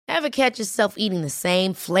Ever catch yourself eating the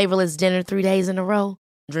same flavorless dinner 3 days in a row?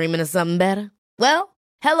 Dreaming of something better? Well,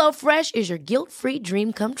 HelloFresh is your guilt-free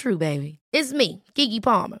dream come true, baby. It's me, Keke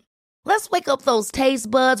Palmer. Let's wake up those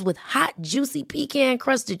taste buds with hot, juicy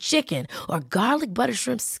pecan-crusted chicken or garlic butter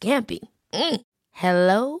shrimp scampi.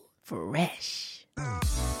 Hello Fresh.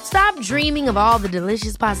 Stop dreaming of all the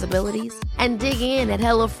delicious possibilities and dig in at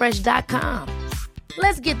HelloFresh.com.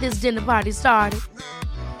 Let's get this dinner party started.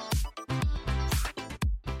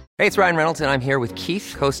 Hey, it's Ryan Reynolds, and I'm here with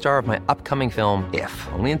Keith, co-star of my upcoming film, If,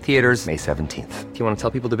 only in theaters May 17th. Do you want to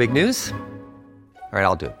tell people the big news? All right,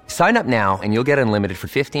 I'll do it. Sign up now and you'll get unlimited for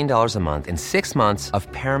 $15 a month and 6 months of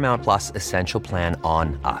Paramount Plus Essential Plan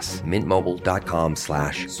on us.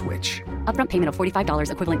 MintMobile.com/switch. Upfront payment of $45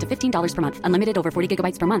 equivalent to $15 per month. Unlimited over 40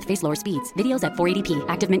 gigabytes per month. Face lower speeds. Videos at 480p.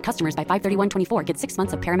 Active Mint customers by 531.24 get 6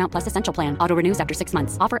 months of Paramount Plus Essential Plan. Auto renews after 6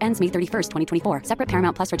 months. Offer ends May 31st, 2024. Separate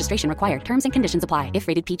Paramount Plus registration required. Terms and conditions apply if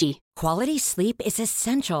rated PG. Quality sleep is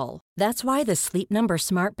essential. That's why the Sleep Number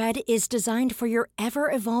Smart Bed is designed for your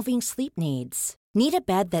ever-evolving sleep needs. Need a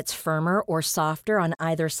bed that's firmer or softer on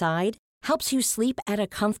either side? Helps you sleep at a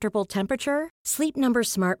comfortable temperature? Sleep Number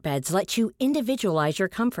Smart Beds let you individualize your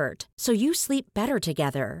comfort, so you sleep better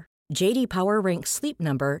together. J.D. Power ranks Sleep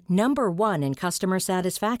Number number 1 in customer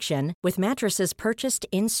satisfaction with mattresses purchased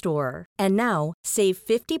in-store. And now, save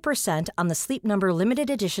 50% on the Sleep Number Limited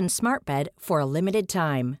Edition Smart Bed for a limited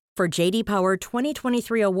time. For J.D. Power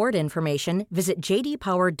 2023 award information, visit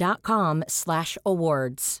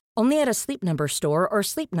jdpower.com/awards. Only at a Sleep Number store or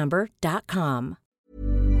sleepnumber.com.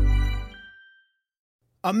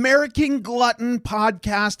 American Glutton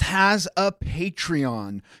Podcast has a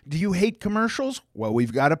Patreon. Do you hate commercials? Well,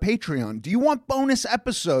 we've got a Patreon. Do you want bonus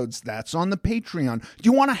episodes? That's on the Patreon. Do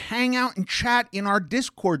you want to hang out and chat in our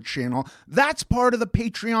Discord channel? That's part of the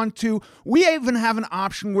Patreon too. We even have an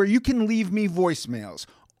option where you can leave me voicemails,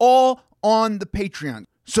 all on the Patreon.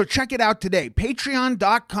 So check it out today.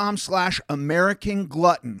 Patreon.com/American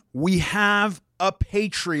Glutton. We have a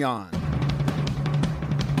Patreon.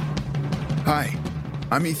 Hi,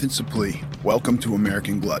 I'm Ethan Suplee. Welcome to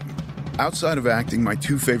American Glutton. Outside of acting, my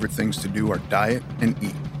two favorite things to do are diet and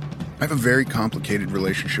eat. I have a very complicated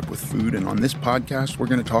relationship with food, and on this podcast, we're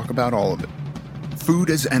going to talk about all of it. Food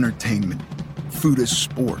as entertainment, food as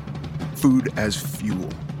sport, food as fuel.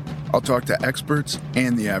 I'll talk to experts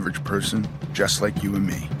and the average person, just like you and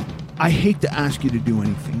me. I hate to ask you to do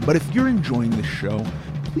anything, but if you're enjoying this show,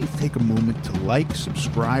 please take a moment to like,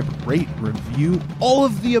 subscribe, rate, review, all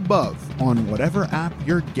of the above on whatever app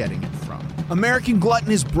you're getting it from. American Glutton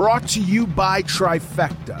is brought to you by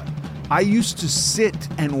Trifecta. I used to sit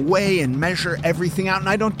and weigh and measure everything out, and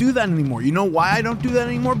I don't do that anymore. You know why I don't do that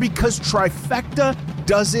anymore? Because Trifecta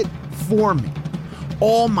does it for me.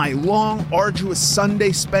 All my long, arduous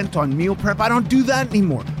Sunday spent on meal prep, I don't do that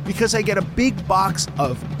anymore because I get a big box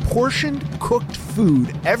of portioned cooked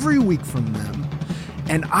food every week from them,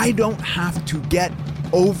 and I don't have to get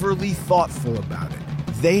overly thoughtful about it.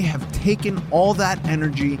 They have taken all that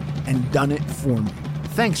energy and done it for me.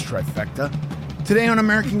 Thanks, Trifecta. Today on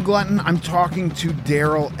American Glutton, I'm talking to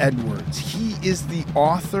Daryl Edwards. He is the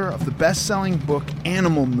author of the best-selling book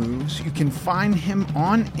Animal Moves. You can find him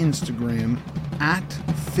on Instagram at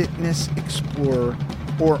Fitness Explorer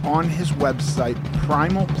or on his website,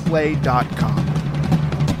 primalplay.com.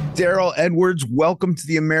 Daryl Edwards, welcome to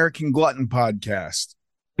the American Glutton Podcast.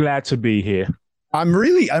 Glad to be here. I'm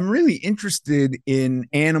really interested in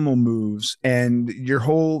Animal Moves and your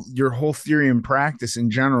whole theory and practice in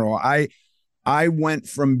general. I went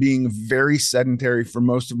from being very sedentary for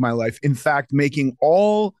most of my life, in fact, making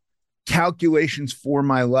all calculations for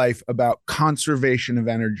my life about conservation of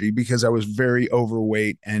energy because I was very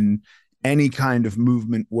overweight and any kind of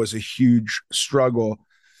movement was a huge struggle.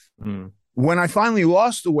 When I finally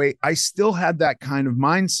lost the weight, I still had that kind of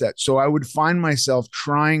mindset. So I would find myself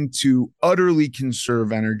trying to utterly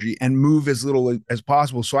conserve energy and move as little as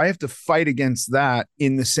possible. So I have to fight against that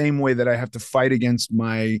in the same way that I have to fight against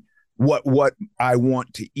my what I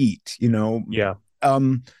want to eat, you know? Yeah.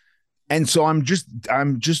 And so I'm just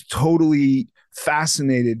totally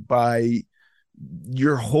fascinated by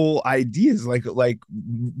your whole ideas. Like,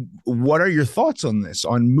 what are your thoughts on this,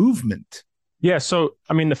 on movement? Yeah. So,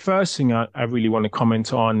 I mean, the first thing I really want to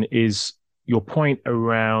comment on is your point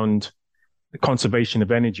around the conservation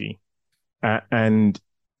of energy. And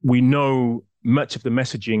we know much of the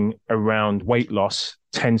messaging around weight loss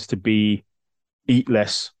tends to be eat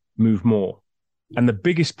less, move more. And the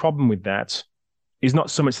biggest problem with that is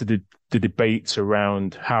not so much the debates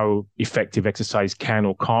around how effective exercise can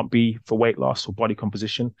or can't be for weight loss or body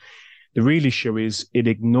composition. The real issue is it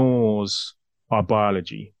ignores our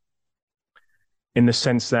biology. in the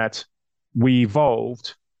sense that we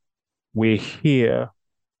evolved, we're here,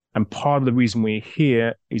 and part of the reason we're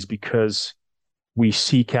here is because we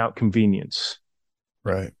seek out convenience.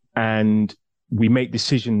 Right. And we make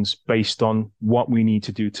decisions based on what we need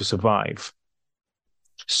to do to survive.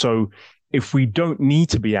 So if we don't need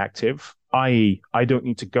to be active, i.e., I don't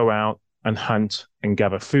need to go out and hunt and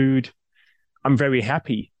gather food, I'm very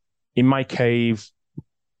happy in my cave,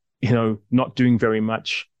 not doing very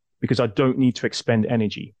much because I don't need to expend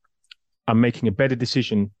energy. I'm making a better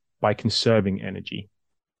decision by conserving energy.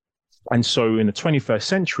 And so in the 21st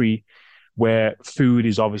century, where food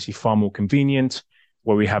is obviously far more convenient,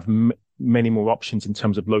 where we have many more options in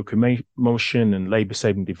terms of locomotion and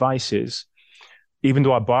labor-saving devices, even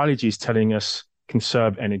though our biology is telling us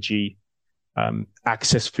conserve energy,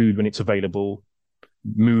 access food when it's available,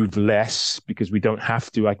 move less because we don't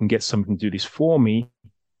have to, I can get something to do this for me.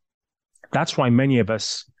 That's why many of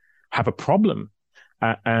us have a problem.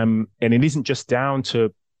 And it isn't just down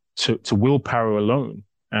to willpower alone.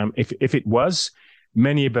 If it was,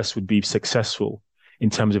 many of us would be successful in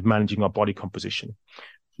terms of managing our body composition.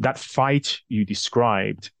 That fight you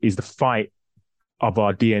described is the fight of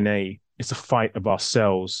our DNA. It's the fight of our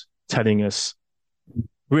cells telling us,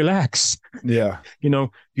 relax. Yeah. You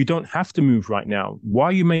don't have to move right now. Why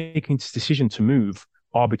are you making this decision to move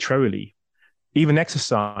arbitrarily? Even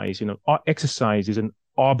exercise, exercise is an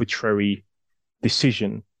arbitrary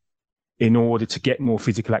decision in order to get more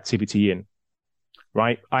physical activity in,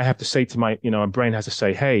 right? I have to say to my brain has to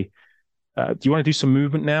say, hey, do you want to do some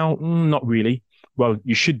movement now? Not really. Well,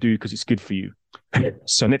 you should do because it's good for you.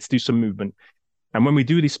 So let's do some movement. And when we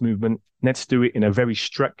do this movement, let's do it in a very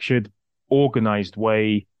structured, organized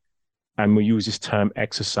way. And we use this term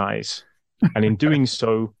exercise. And in doing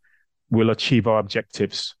so, we'll achieve our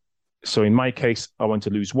objectives. So in my case, I want to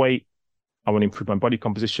lose weight. I want to improve my body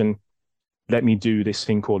composition. Let me do this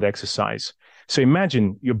thing called exercise. So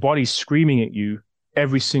imagine your body's screaming at you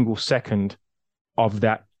every single second of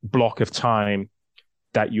that block of time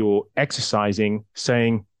that you're exercising,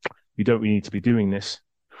 saying, you don't really need to be doing this.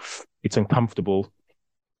 It's uncomfortable.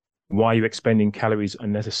 Why are you expending calories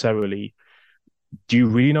unnecessarily? Do you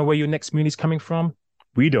really know where your next meal is coming from?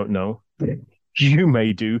 We don't know. You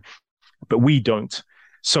may do, but we don't.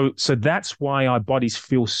 So that's why our bodies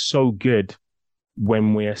feel so good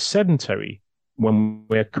when we're sedentary, when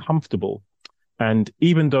we're comfortable. And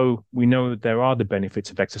even though we know that there are the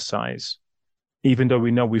benefits of exercise, even though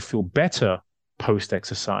we know we feel better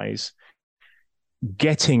post-exercise,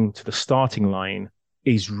 getting to the starting line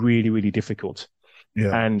is really, really difficult.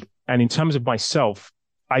 Yeah. And in terms of myself,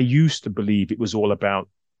 I used to believe it was all about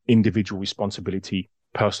individual responsibility,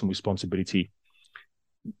 personal responsibility.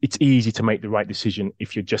 It's easy to make the right decision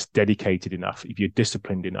if you're just dedicated enough, if you're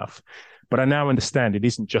disciplined enough. But I now understand it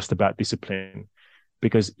isn't just about discipline,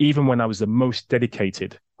 because even when I was the most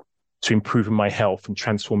dedicated to improving my health and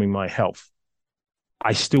transforming my health,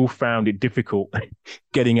 I still found it difficult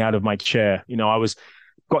getting out of my chair.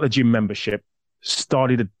 Got a gym membership,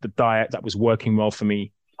 started the diet that was working well for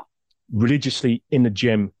me, religiously in the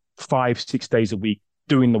gym 5-6 days a week,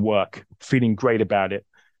 doing the work, feeling great about it.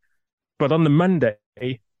 But on the Monday,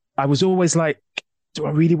 I was always like, do I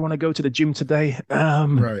really want to go to the gym today?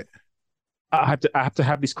 Right. I have to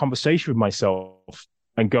have this conversation with myself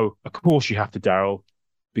and go, of course you have to, Daryl,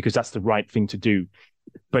 because that's the right thing to do.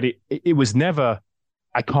 But it was never,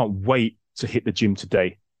 I can't wait to hit the gym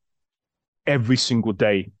today. Every single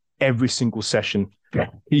day, every single session. You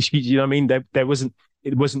know what I mean?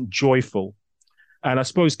 It wasn't joyful. And I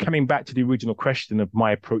suppose coming back to the original question of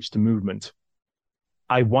my approach to movement,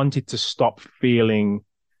 I wanted to stop feeling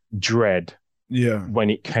dread when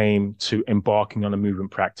it came to embarking on a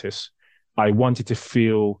movement practice. I wanted to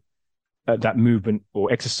feel that movement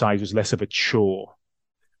or exercise was less of a chore.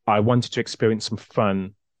 I wanted to experience some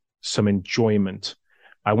fun, some enjoyment.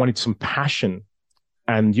 I wanted some passion.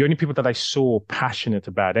 And the only people that I saw passionate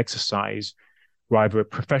about exercise were either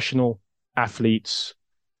professional athletes,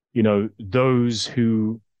 those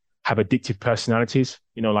who have addictive personalities,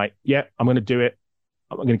 like, yeah, I'm going to do it.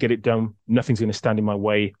 I'm going to get it done. Nothing's going to stand in my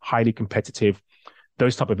way. Highly competitive,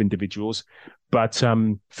 those type of individuals. But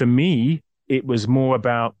for me, it was more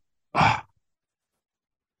about,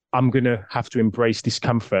 I'm going to have to embrace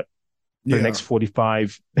discomfort for the next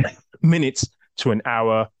 45 minutes to an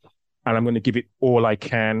hour, and I'm going to give it all I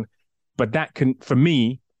can. But for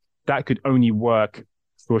me, that could only work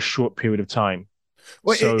for a short period of time.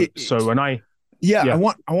 Well, I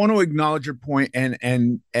want to acknowledge your point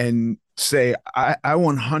and say I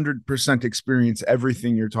 100% experience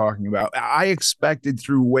everything you're talking about. I expected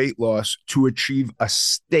through weight loss to achieve a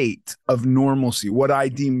state of normalcy, what I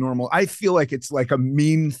deem normal. I feel like it's like a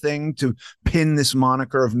mean thing to pin this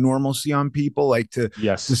moniker of normalcy on people, like to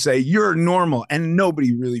say you're normal, and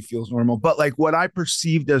nobody really feels normal. But like what I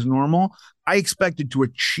perceived as normal, I expected to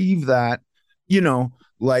achieve that,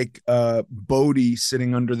 like Bodhi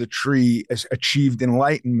sitting under the tree achieved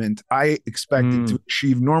enlightenment. I expected to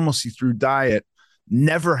achieve normalcy through diet.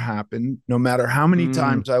 Never happened, no matter how many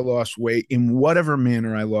times I lost weight, in whatever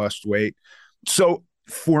manner I lost weight. So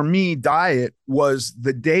for me, diet was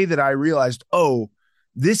the day that I realized, oh,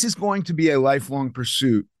 this is going to be a lifelong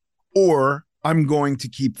pursuit, or I'm going to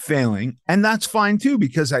keep failing. And that's fine too,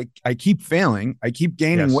 because I keep failing. I keep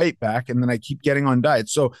gaining weight back, and then I keep getting on diet.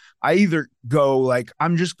 So I either go like,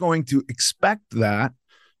 I'm just going to expect that,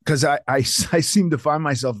 because I seem to find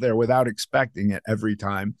myself there without expecting it every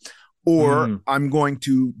time. Or I'm going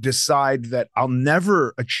to decide that I'll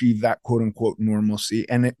never achieve that quote unquote normalcy,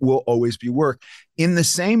 and it will always be work. In the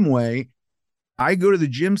same way, I go to the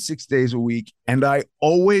gym 6 days a week, and I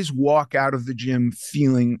always walk out of the gym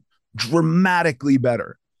feeling dramatically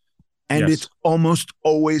better. And it's almost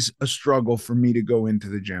always a struggle for me to go into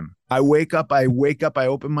the gym. I wake up, I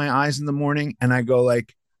open my eyes in the morning, and I go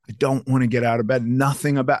like, I don't want to get out of bed.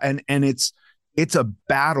 Nothing about, and it's a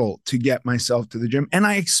battle to get myself to the gym. And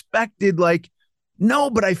I expected like, no,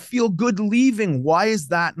 but I feel good leaving. Why is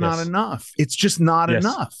that not enough? It's just not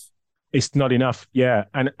enough. It's not enough. Yeah.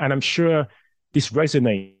 And I'm sure this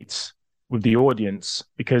resonates with the audience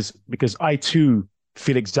because I too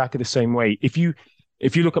feel exactly the same way. If you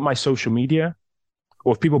look at my social media,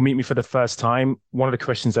 or if people meet me for the first time, one of the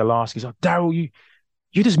questions they'll ask is, oh, Daryl,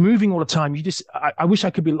 you're just moving all the time. I wish I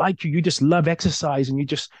could be like you. You just love exercise, and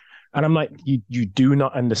and I'm like, you do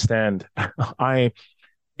not understand.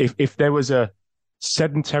 If there was a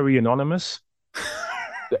sedentary anonymous,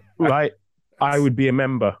 right, I would be a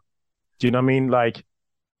member. Do you know what I mean? Like,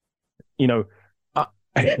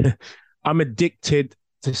 I'm addicted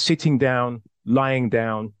to sitting down, lying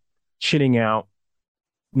down, chilling out,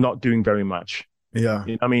 not doing very much. Yeah.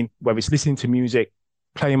 You know what I mean? Whether it's listening to music,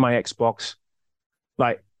 playing my Xbox,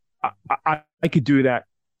 like I could do that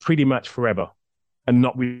pretty much forever and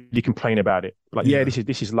not really complain about it. Like,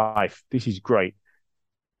 this is life. This is great.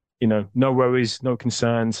 No worries, no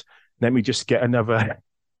concerns. Let me just get a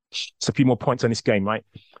few more points on this game, right?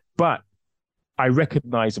 But I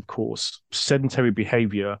recognize, of course, sedentary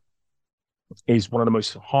behavior is one of the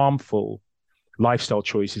most harmful lifestyle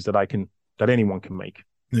choices that anyone can make,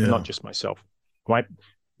 not just myself, right?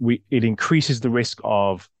 It increases the risk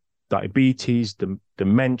of diabetes,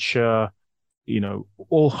 dementia,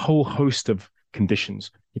 whole host of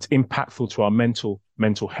conditions. It's impactful to our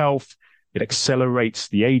mental health. It accelerates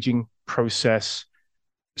the aging process.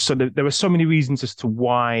 So there are so many reasons as to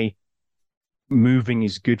why moving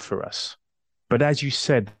is good for us. But as you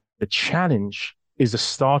said, the challenge is the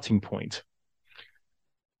starting point.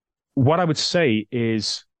 What I would say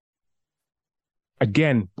is,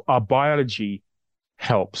 again, our biology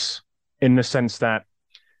helps in the sense that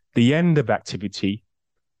the end of activity,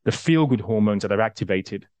 the feel-good hormones that are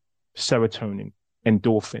activated, serotonin,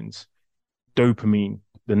 endorphins, dopamine,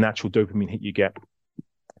 the natural dopamine hit you get,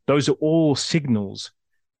 those are all signals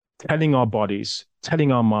telling our bodies,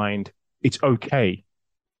 telling our mind, it's okay.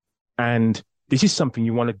 And this is something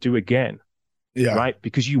you want to do again, right?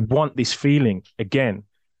 Because you want this feeling again.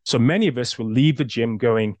 So many of us will leave the gym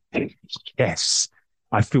going, yes,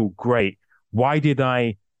 I feel great. Why did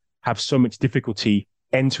I have so much difficulty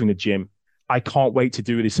entering the gym? I can't wait to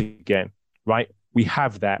do this again, right? We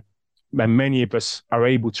have that. And many of us are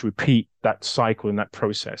able to repeat that cycle and that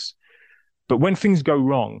process. But when things go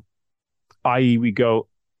wrong, i.e. we go,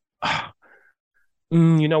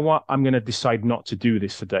 you know what? I'm going to decide not to do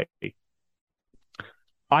this today.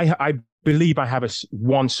 I believe I have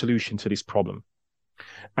one solution to this problem.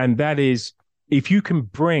 And that is, if you can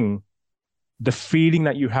bring the feeling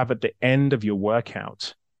that you have at the end of your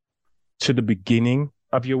workout to the beginning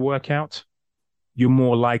of your workout, you're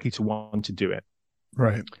more likely to want to do it.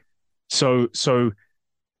 Right. So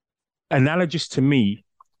analogous to me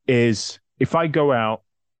is if I go out,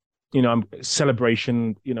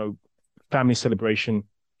 celebration, family celebration,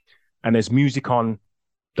 and there's music on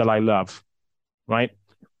that I love, right?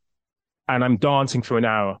 And I'm dancing for an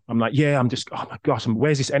hour. I'm like, I'm just, oh my gosh,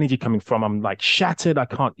 where's this energy coming from? I'm like shattered. I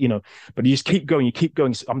can't, but you just keep going.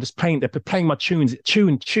 I'm just playing, they're playing my tunes,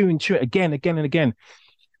 tune again and again.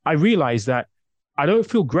 I realize that I don't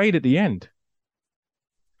feel great at the end.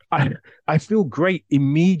 I feel great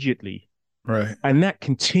immediately. Right. And that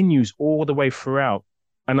continues all the way throughout.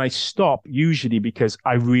 And I stop usually because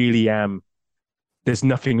I really am, there's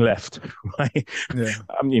nothing left, right? Yeah.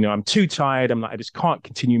 I'm too tired. I just can't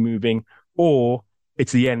continue moving, or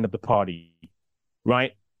it's the end of the party,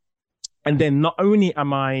 right? And then not only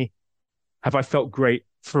have I felt great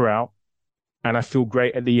throughout, and I feel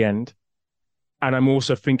great at the end, and I'm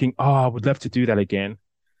also thinking, I would love to do that again.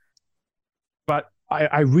 But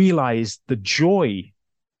I realized the joy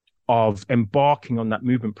of embarking on that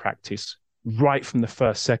movement practice right from the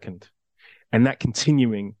first second, and that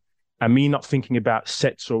continuing, and me not thinking about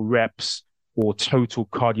sets or reps or total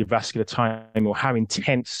cardiovascular time or how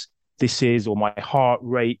intense this is or my heart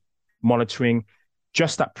rate monitoring.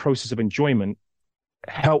 Just that process of enjoyment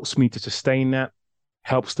helps me to sustain that,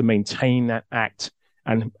 helps to maintain that act,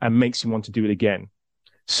 and makes me want to do it again.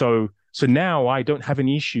 So now I don't have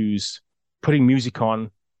any issues putting music on,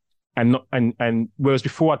 and whereas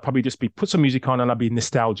before I'd probably just put some music on and I'd be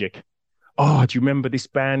nostalgic. Oh, do you remember this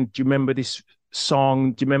band? Do you remember this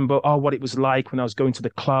song? Do you remember what it was like when I was going to the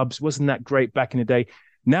clubs? Wasn't that great back in the day?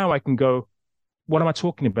 Now I can go, what am I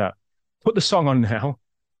talking about? Put the song on now.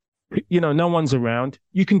 No one's around.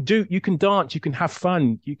 You can dance, you can have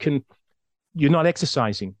fun, you're not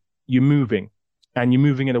exercising, you're moving, and you're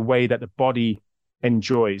moving in a way that the body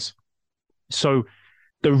enjoys. So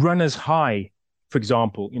the runner's high, for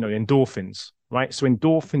example, endorphins, right? So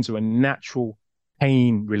endorphins are a natural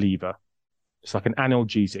pain reliever. It's like an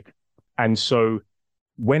analgesic. And so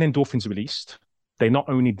when endorphins are released, they not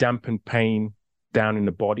only dampen pain down in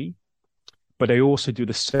the body, but they also do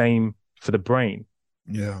the same for the brain.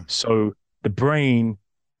 Yeah. So the brain,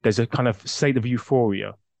 there's a kind of state of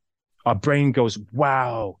euphoria. Our brain goes,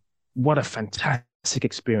 wow, what a fantastic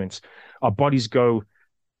experience. Our bodies go,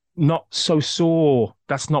 not so sore.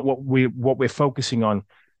 That's not what we're focusing on.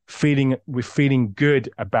 We're feeling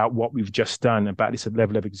good about what we've just done, about this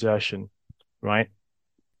level of exertion, right?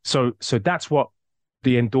 So that's what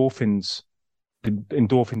the endorphins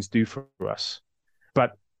do for us.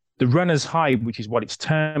 But the runner's high, which is what it's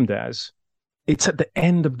termed as, it's at the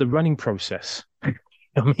end of the running process. I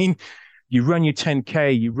mean, you run your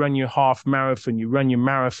 10K, you run your half marathon, you run your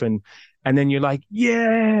marathon, and then you're like,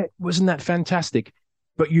 yeah, wasn't that fantastic?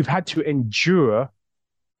 But you've had to endure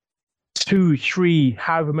 2, 3,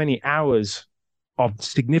 however many hours of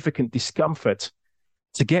significant discomfort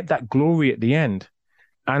to get that glory at the end.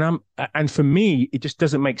 And for me, it just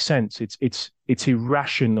doesn't make sense. It's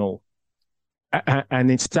irrational.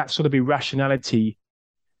 And it's that sort of irrationality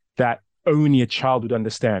that only a child would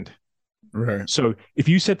understand. Right. So if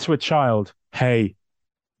you said to a child, hey,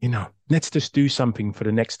 let's just do something for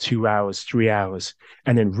the next 2 hours, 3 hours,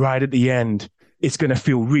 and then right at the end, it's going to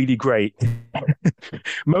feel really great.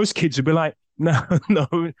 Most kids would be like, no.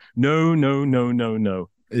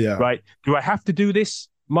 Yeah. Right. Do I have to do this,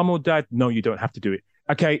 mom or dad? No, you don't have to do it.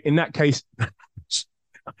 Okay. In that case,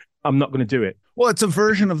 I'm not going to do it. Well, it's a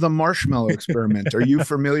version of the marshmallow experiment. Are you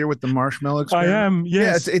familiar with the marshmallow experiment? I am.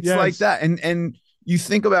 Yes. Yeah, it's like that. And you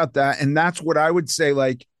think about that, and that's what I would say,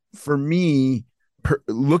 like, for me,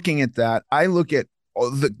 looking at that, I look at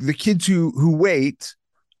the kids who wait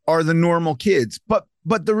are the normal kids. But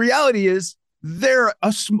the reality is they're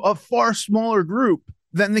a far smaller group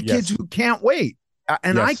than the kids who can't wait.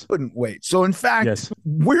 And I couldn't wait. So in fact,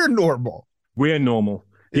 we're normal. We're normal.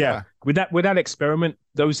 Yeah. With that experiment,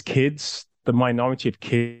 those kids, the minority of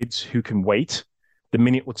kids who can wait the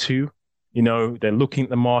minute or two, they're looking at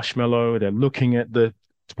the marshmallow, they're looking at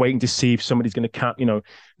waiting to see if somebody's going to count,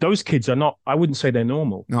 those kids are not, I wouldn't say they're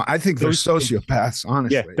normal. No, I think they're sociopaths,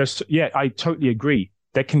 honestly. Yeah, I totally agree.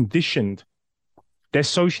 They're conditioned. They're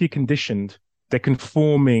socially conditioned. They're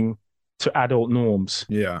conforming to adult norms.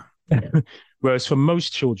 Yeah. Whereas for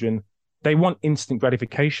most children, they want instant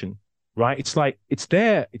gratification, right? It's like, it's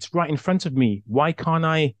there. It's right in front of me. Why can't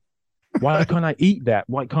I eat that?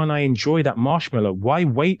 Why can't I enjoy that marshmallow? Why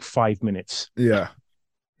wait 5 minutes? Yeah.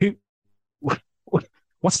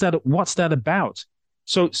 What's that about?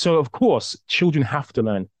 So of course, children have to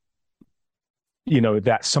learn,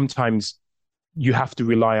 that sometimes you have to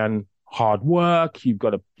rely on hard work. You've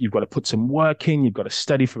got to put some work in. You've got to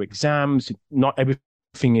study for exams. Not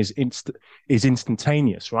everything is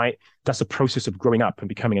instantaneous, right? That's a process of growing up and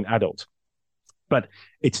becoming an adult. But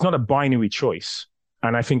it's not a binary choice.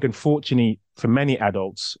 And I think, unfortunately, for many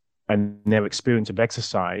adults and their experience of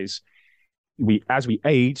exercise, as we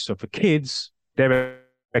age, so for kids, their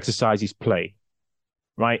exercise is play,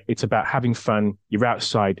 right? It's about having fun. You're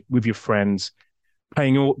outside with your friends,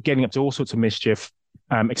 getting up to all sorts of mischief,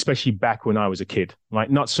 especially back when I was a kid, right?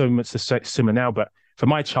 Not so much similar now, but for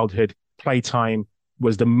my childhood, playtime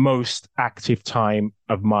was the most active time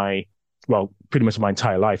of pretty much my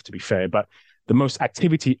entire life, to be fair. But the most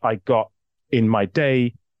activity I got in my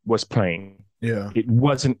day was playing. Yeah. It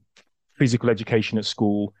wasn't physical education at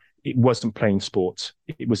school. It wasn't playing sports.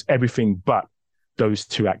 It was everything but those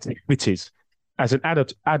two activities. As an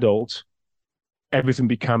adult, everything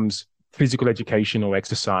becomes physical education or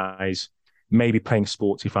exercise, maybe playing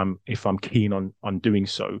sports if I'm keen on doing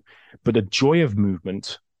so. But the joy of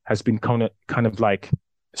movement has been kind of like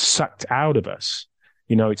sucked out of us.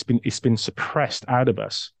 You know, it's been suppressed out of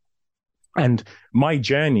us. And my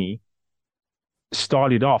journey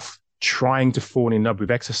started off trying to fall in love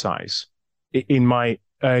with exercise in my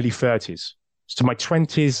early 30s. So my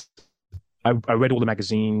 20s, I read all the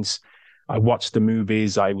magazines, I watched the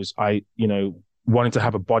movies, I wanted to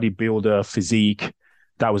have a bodybuilder physique.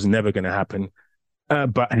 That was never going to happen.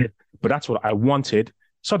 But that's what I wanted.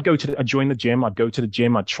 So I'd join the gym, I'd go to the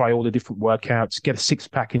gym, I'd try all the different workouts, get a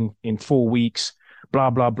six-pack in 4 weeks, blah,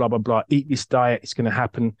 blah, blah, blah, blah, eat this diet, it's going to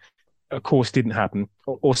happen. Of course, didn't happen.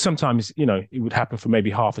 Or sometimes, it would happen for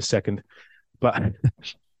maybe half a second, but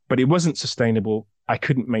it wasn't sustainable. I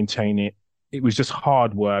couldn't maintain it. It was just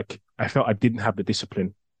hard work. I felt I didn't have the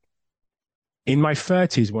discipline. In my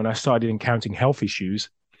 30s, when I started encountering health issues,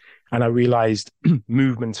 and I realized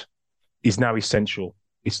movement is now essential.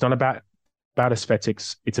 It's not about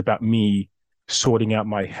aesthetics. It's about me sorting out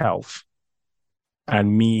my health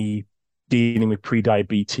and me dealing with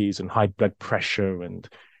pre-diabetes and high blood pressure and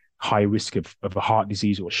high risk of a heart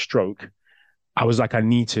disease or a stroke. I was like, I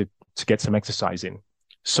need to get some exercise in.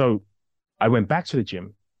 So I went back to the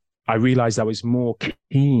gym. I realized I was more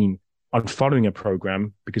keen on following a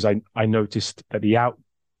program because I noticed that the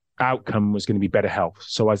outcome was going to be better health.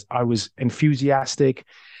 So I was enthusiastic.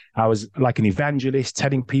 I was like an evangelist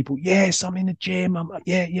telling people, yes, I'm in the gym. I'm like,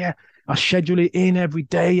 yeah. I schedule it in every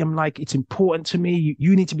day. I'm like, it's important to me.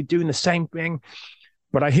 You need to be doing the same thing.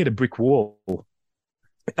 But I hit a brick wall.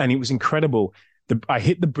 And it was incredible. I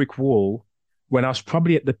hit the brick wall when I was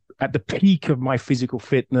probably at the peak of my physical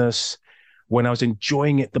fitness, when I was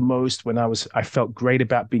enjoying it the most, when I felt great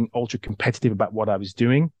about being ultra competitive about what I was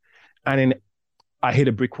doing. And then I hit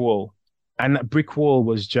a brick wall. And that brick wall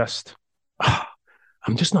was just,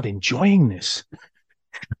 I'm just not enjoying this.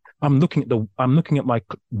 I'm looking at my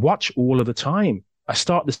watch all of the time. I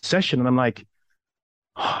start the session and I'm like,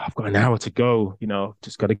 I've got an hour to go,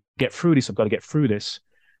 just got to get through this. I've got to get through this.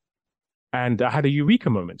 And I had a eureka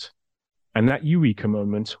moment. And that eureka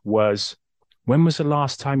moment was, when was the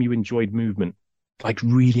last time you enjoyed movement? Like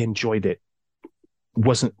really enjoyed it?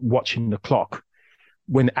 Wasn't watching the clock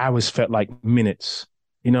when hours felt like minutes,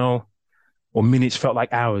 or minutes felt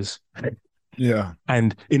like hours. Yeah.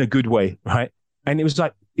 And in a good way, right? And it was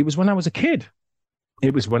when I was a kid.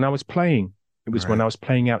 It was when I was playing. It was when I was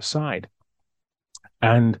playing outside.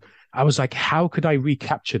 And I was like, how could I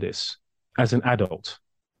recapture this as an adult?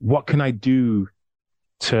 What can I do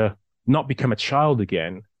to not become a child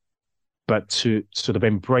again, but to sort of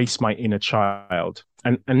embrace my inner child?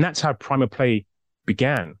 And that's how Primal Play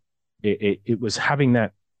began. It was having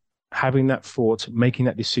that thought, making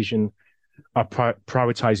that decision,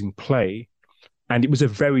 prioritizing play. And it was a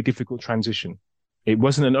very difficult transition. It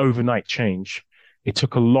wasn't an overnight change. It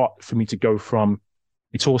took a lot for me to go from,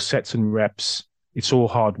 it's all sets and reps, it's all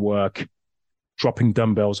hard work, dropping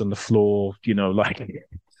dumbbells on the floor, doing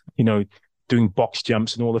box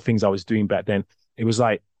jumps and all the things I was doing back then. It was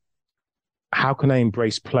like, how can I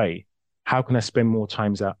embrace play? How can I spend more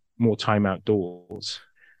time outdoors?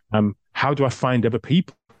 How do I find other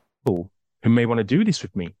people who may want to do this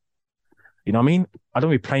with me? You know what I mean? I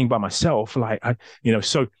don't be playing by myself.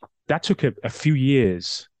 So that took a few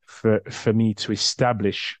years for me to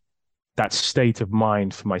establish that state of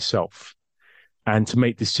mind for myself and to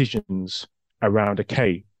make decisions around,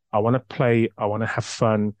 okay, I want to play, I want to have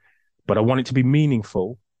fun, but I want it to be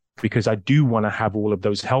meaningful because I do want to have all of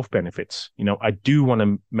those health benefits. I do want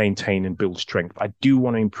to maintain and build strength. I do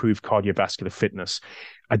want to improve cardiovascular fitness.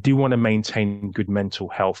 I do want to maintain good mental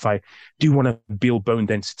health. I do want to build bone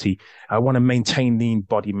density. I want to maintain lean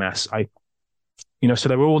body mass. So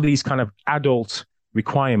there were all these kind of adult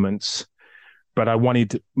requirements, but I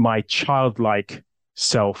wanted my childlike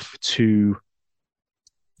self to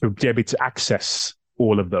be able to access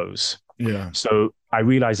all of those. Yeah. So I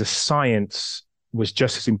realized the science was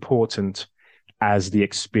just as important as the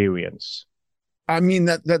experience. I mean,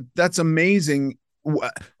 that's amazing.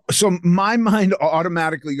 So my mind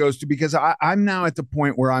automatically goes to, because I'm now at the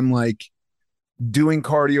point where I'm like doing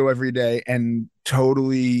cardio every day and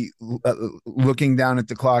totally looking down at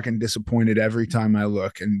the clock and disappointed every time I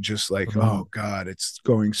look and just like, oh God, it's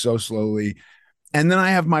going so slowly. And then I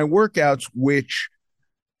have my workouts, which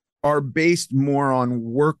are based more on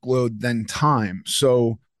workload than time.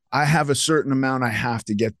 So I have a certain amount I have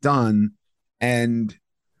to get done. And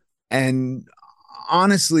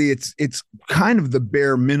honestly, it's kind of the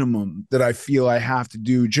bare minimum that I feel I have to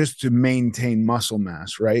do just to maintain muscle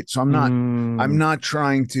mass, right? So I'm not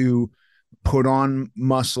trying to put on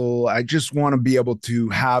muscle. I just want to be able to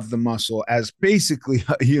have the muscle as basically,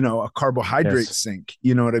 a carbohydrate sink.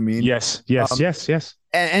 You know what I mean? Yes.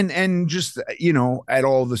 And just, at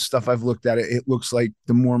all the stuff I've looked at, it looks like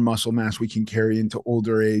the more muscle mass we can carry into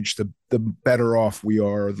older age, the better off we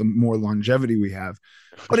are, the more longevity we have.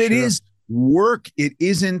 But it is work. It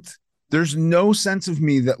isn't, there's no sense of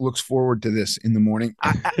me that looks forward to this in the morning.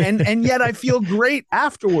 And yet I feel great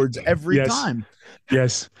afterwards every time.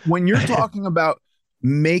 Yes. When you're talking about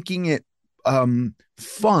making it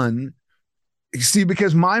fun, see,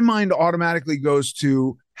 because my mind automatically goes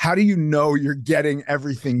to, how do you know you're getting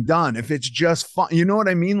everything done? If it's just fun, you know what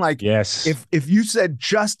I mean? Like, yes. If you said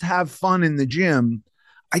just have fun in the gym,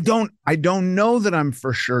 I don't know that I'm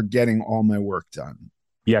for sure getting all my work done.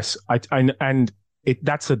 Yes,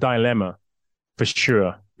 that's a dilemma for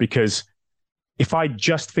sure, because if I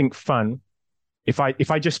just think fun, if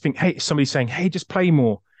I just think, hey, somebody's saying, hey, just play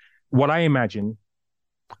more, what I imagine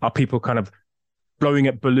are people kind of blowing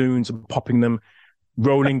up balloons and popping them,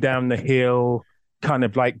 rolling down the hill, kind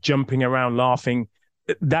of like jumping around, laughing.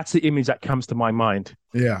 That's the image that comes to my mind.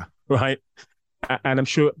 Yeah. Right. And I'm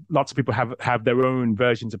sure lots of people have their own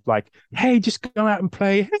versions of like, hey, just go out and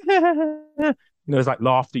play. There's like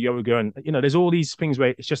laughter yoga, and there's all these things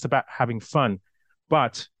where it's just about having fun.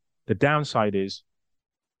 But the downside is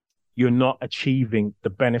you're not achieving the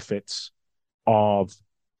benefits of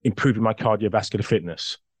improving my cardiovascular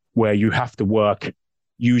fitness, where you have to work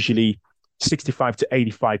usually 65 to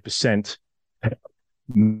 85%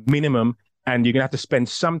 minimum, and you're going to have to spend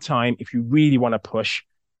some time, if you really want to push,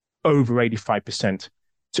 over 85%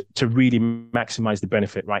 to really maximize the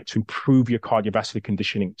benefit, right? To improve your cardiovascular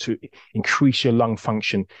conditioning, to increase your lung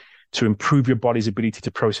function, to improve your body's ability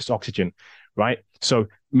to process oxygen, right? So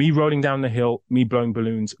me rolling down the hill, me blowing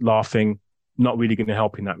balloons, laughing, not really going to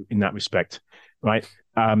help in that respect, right?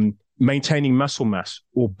 Maintaining muscle mass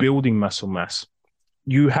or building muscle mass,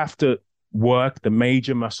 you have to work the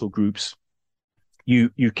major muscle groups.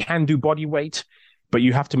 You can do body weight, but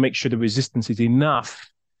you have to make sure the resistance is enough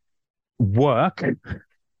work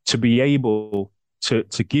to be able to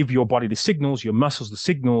give your body the signals, your muscles the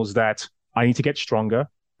signals that I need to get stronger,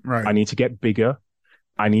 right? I need to get bigger,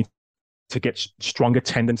 I need to get stronger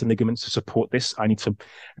tendons and ligaments to support this, I need to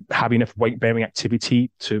have enough weight-bearing activity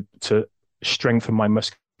to strengthen my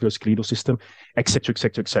musculoskeletal system, et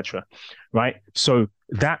cetera, right? So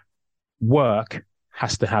that work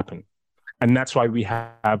has to happen. And that's why we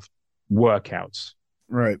have workouts.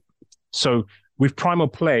 Right. So with Primal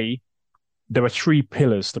Play, there are 3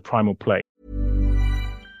 pillars to Primal Play.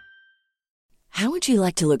 How would you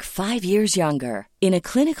like to look 5 years younger? In a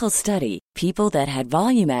clinical study, people that had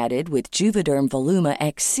volume added with Juvederm Voluma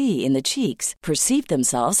XC in the cheeks perceived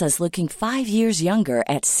themselves as looking 5 years younger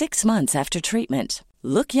at 6 months after treatment.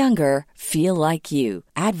 Look younger, feel like you.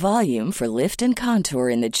 Add volume for lift and contour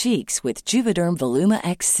in the cheeks with Juvederm Voluma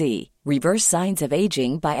XC. Reverse signs of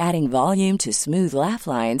aging by adding volume to smooth laugh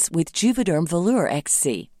lines with Juvederm Volure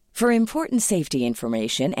XC. For important safety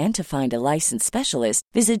information and to find a licensed specialist,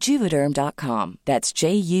 visit Juvederm.com. That's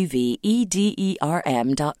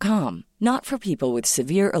JUVEDERM.com. Not for people with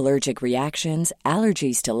severe allergic reactions,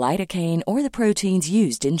 allergies to lidocaine, or the proteins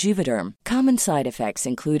used in Juvederm. Common side effects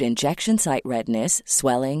include injection site redness,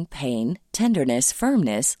 swelling, pain, tenderness,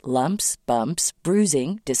 firmness, lumps, bumps,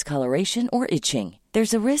 bruising, discoloration, or itching.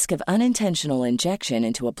 There's a risk of unintentional injection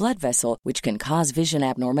into a blood vessel, which can cause vision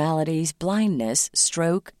abnormalities, blindness,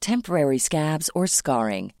 stroke, temporary scabs, or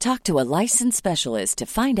scarring. Talk to a licensed specialist to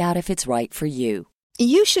find out if it's right for you.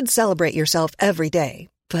 You should celebrate yourself every day,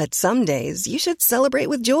 but some days you should celebrate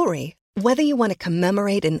with jewelry. Whether you want to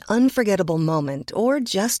commemorate an unforgettable moment or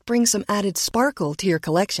just bring some added sparkle to your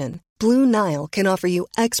collection, Blue Nile can offer you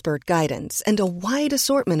expert guidance and a wide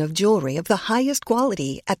assortment of jewelry of the highest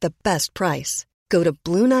quality at the best price. Go to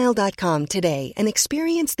BlueNile.com today and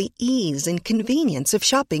experience the ease and convenience of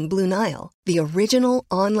shopping Blue Nile, the original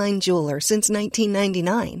online jeweler since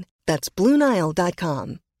 1999. That's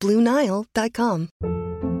BlueNile.com. BlueNile.com.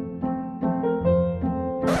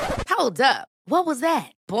 Hold up. What was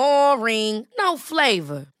that? Boring. No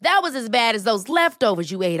flavor. That was as bad as those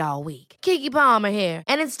leftovers you ate all week. Keke Palmer here.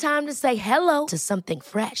 And it's time to say hello to something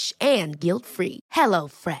fresh and guilt-free. Hello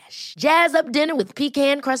Fresh. Jazz up dinner with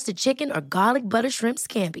pecan-crusted chicken or garlic butter shrimp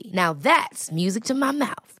scampi. Now that's music to my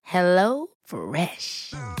mouth. Hello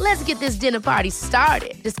Fresh. Let's get this dinner party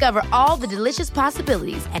started. Discover all the delicious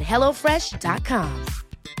possibilities at HelloFresh.com.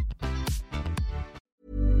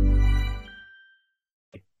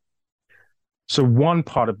 So one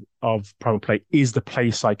part of primal play is the play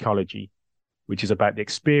psychology, which is about the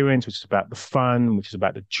experience, which is about the fun, which is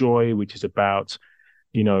about the joy, which is about,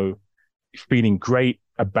 feeling great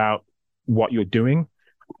about what you're doing,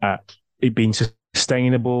 it being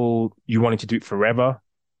sustainable, you wanting to do it forever,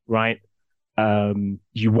 right?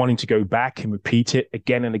 You wanting to go back and repeat it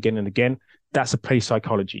again and again and again. That's a play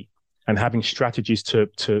psychology, and having strategies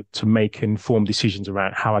to make informed decisions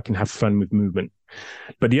around how I can have fun with movement.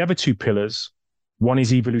 But the other two pillars, one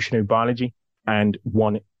is evolutionary biology and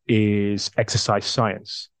one is exercise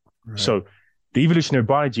science. Right. So the evolutionary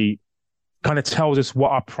biology kind of tells us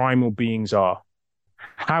what our primal beings are,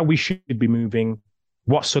 how we should be moving,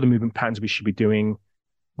 what sort of movement patterns we should be doing,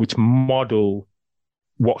 which model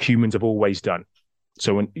what humans have always done.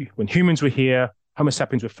 So when humans were here, Homo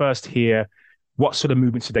sapiens were first here, what sort of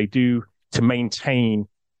movements did they do to maintain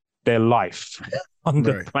their life on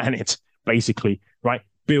the planet, basically, right?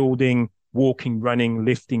 Building, walking, running,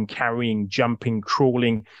 lifting, carrying, jumping,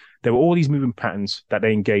 crawling. There were all these movement patterns that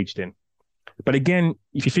they engaged in. But again,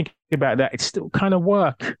 if you think about that, it's still kind of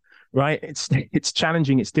work, right? It's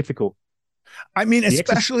challenging, it's difficult. I mean,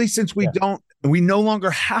 especially since we no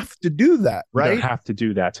longer have to do that, right? We don't have to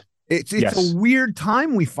do that. It's a weird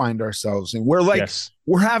time we find ourselves in.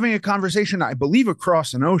 We're having a conversation, I believe,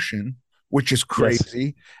 across an ocean, which is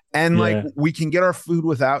crazy. And we can get our food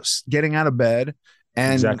without getting out of bed,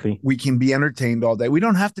 and we can be entertained all day. We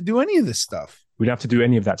don't have to do any of this stuff. We don't have to do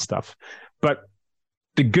any of that stuff. But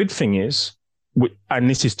the good thing is, and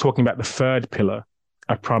this is talking about the third pillar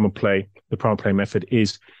of primal play, the primal play method,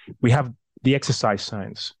 is we have the exercise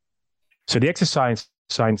science. So the exercise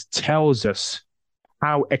science tells us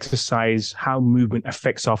how exercise, how movement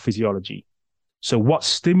affects our physiology. So what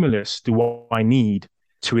stimulus do I need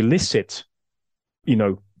to elicit,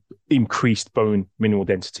 increased bone mineral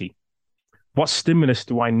density? What stimulus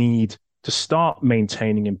do I need to start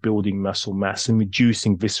maintaining and building muscle mass and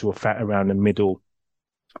reducing visceral fat around the middle?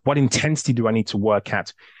 What intensity do I need to work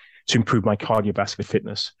at to improve my cardiovascular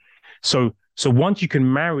fitness? So once you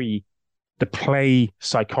can marry the play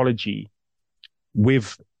psychology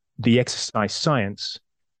with the exercise science,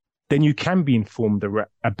 then you can be informed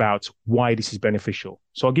about why this is beneficial.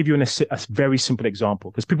 So I'll give you a very simple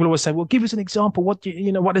example, because people always say, well, give us an example. What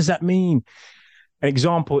does that mean? An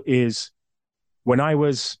example is when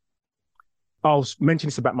I'll mention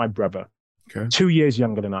this about my brother, 2 years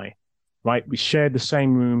younger than I, right? We shared the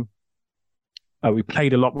same room. We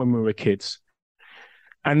played a lot when we were kids.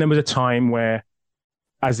 And there was a time where,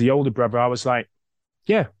 as the older brother, I was like,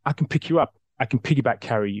 yeah, I can pick you up. I can piggyback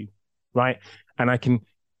carry you, right? And I can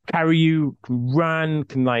carry you, can run,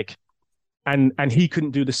 and he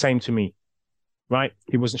couldn't do the same to me, right?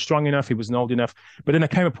 He wasn't strong enough. He wasn't old enough. But then there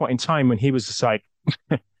came a point in time when he was just like,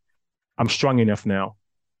 I'm strong enough now.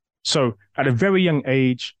 So at a very young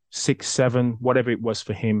age, 6, 7, whatever it was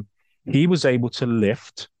for him, he was able to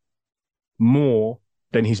lift more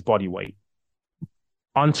than his body weight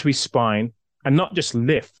onto his spine, and not just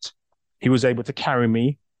lift. He was able to carry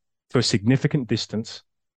me for a significant distance.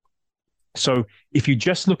 So if you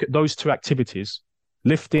just look at those two activities,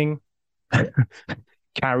 lifting,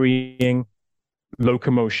 carrying,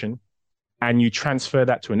 locomotion, and you transfer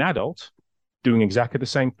that to an adult doing exactly the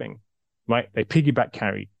same thing, right? They piggyback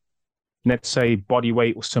carry. Let's say body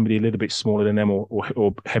weight or somebody a little bit smaller than them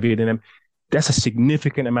or heavier than them. That's a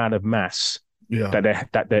significant amount of mass that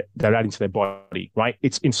they're adding to their body, right?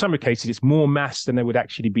 It's in some cases, it's more mass than they would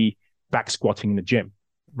actually be back squatting in the gym.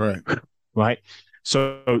 Right. Right.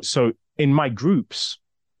 So in my groups,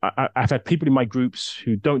 I've had people in my groups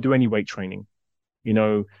who don't do any weight training,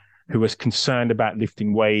 who are concerned about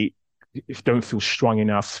lifting weight, don't feel strong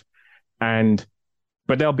enough,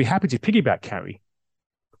 but they'll be happy to piggyback carry.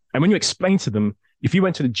 And when you explain to them, if you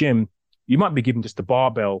went to the gym, you might be given just a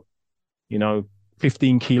barbell,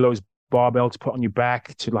 15 kilos barbell to put on your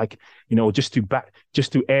back to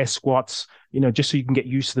just do air squats, just so you can get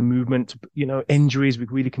used to the movement. Injuries, we're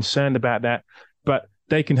really concerned about that. But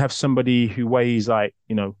they can have somebody who weighs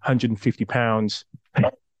 150 pounds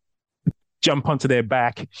jump onto their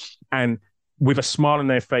back, and with a smile on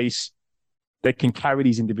their face, they can carry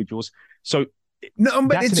these individuals. So no,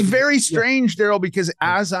 but it's very strange, Daryl, because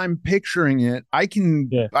as I'm picturing it, I can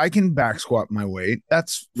back squat my weight.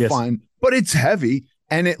 That's fine, but it's heavy,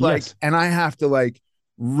 and and I have to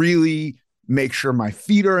really make sure my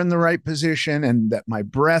feet are in the right position and that my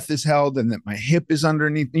breath is held and that my hip is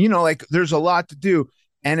underneath. There's a lot to do.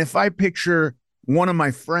 And if I picture one of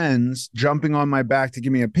my friends jumping on my back to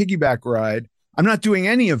give me a piggyback ride, I'm not doing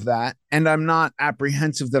any of that, and I'm not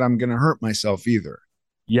apprehensive that I'm going to hurt myself either.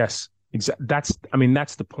 Yes. Exactly.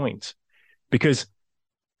 That's the point, because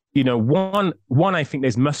one, I think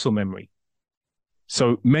there's muscle memory.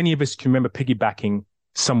 So many of us can remember piggybacking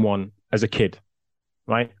someone as a kid,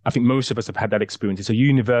 right? I think most of us have had that experience. It's a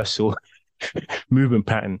universal movement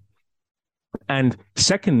pattern. And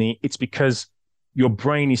secondly, it's because your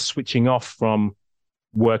brain is switching off from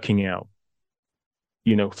working out.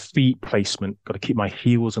 Feet placement, got to keep my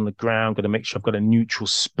heels on the ground, got to make sure I've got a neutral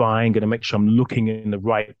spine, got to make sure I'm looking in the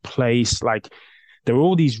right place. Like, there are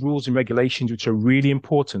all these rules and regulations which are really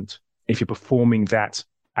important if you're performing that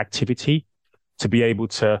activity to be able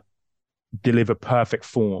to deliver perfect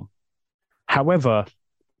form. However,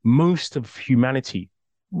 most of humanity,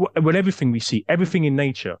 with everything we see, everything in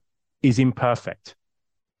nature is imperfect,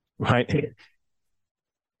 right?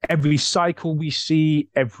 Every cycle we see,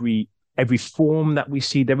 every form that we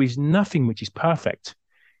see, there is nothing which is perfect.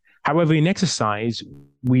 However, in exercise,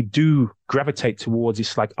 we do gravitate towards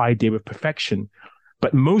this like idea of perfection,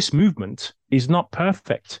 but most movement is not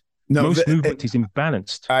perfect. No, most movement is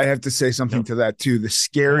imbalanced. I have to say something to that too. The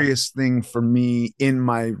scariest thing for me in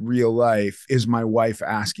my real life is my wife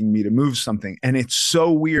asking me to move something. And it's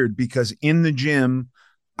so weird because in the gym,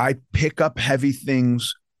 I pick up heavy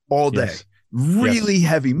things all day. Yes. Really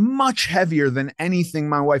heavy, much heavier than anything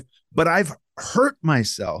my wife, but I've hurt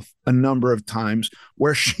myself a number of times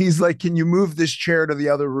where she's like, can you move this chair to the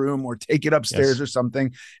other room or take it upstairs or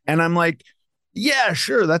something? And I'm like, yeah,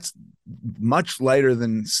 sure. That's much lighter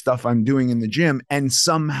than stuff I'm doing in the gym. And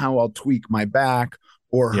somehow I'll tweak my back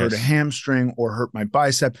or hurt a hamstring or hurt my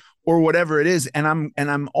bicep or whatever it is. And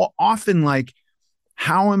I'm often like,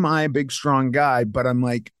 how am I a big, strong guy? But I'm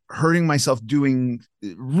like, hurting myself doing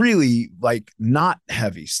really like not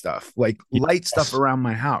heavy stuff, like light stuff around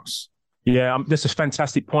my house. Yeah, that's a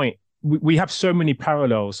fantastic point. We have so many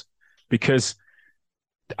parallels because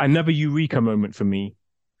another eureka moment for me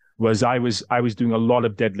was I was doing a lot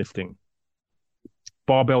of deadlifting,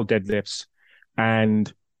 barbell deadlifts,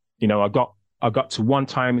 and I got to 1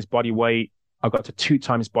 times body weight, I got to 2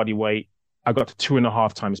 times body weight, I got to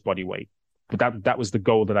 2.5 times body weight. But that was the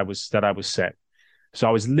goal that I was set. So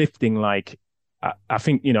I was lifting like, I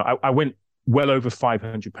think, I went well over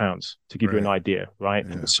 500 pounds to give you an idea, right?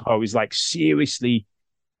 Yeah. So I was like seriously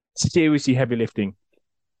heavy lifting.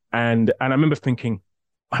 And I remember thinking,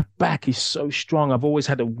 my back is so strong. I've always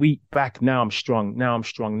had a weak back. Now I'm strong. And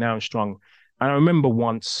I remember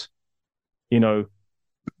once,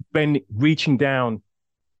 reaching down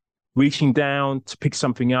to pick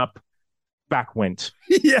something up, back went.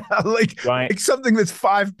 Yeah, like something that's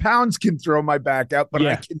 5 pounds can throw my back out, but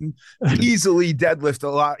I can easily deadlift a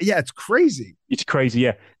lot. Yeah, it's crazy. It's crazy,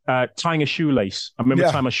 yeah. Tying a shoelace. I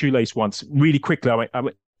remember tying my shoelace once really quickly. I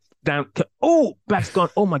went down. Oh, back's gone.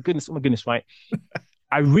 Oh my goodness, right?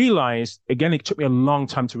 I realized, again, it took me a long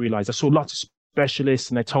time to realize. I saw lots of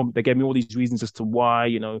specialists and they gave me all these reasons as to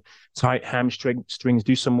why, tight hamstrings,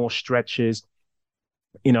 do some more stretches.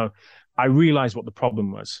 I realized what the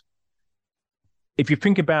problem was. If you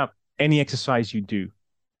think about any exercise you do,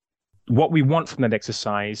 what we want from that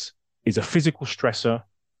exercise is a physical stressor.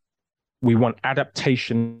 We want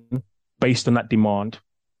adaptation based on that demand.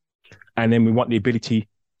 And then we want the ability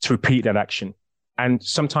to repeat that action. And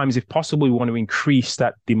sometimes, if possible, we want to increase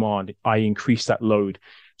that demand, i.e. increase that load,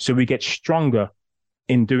 so we get stronger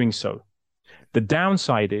in doing so. The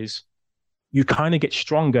downside is you kind of get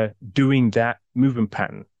stronger doing that movement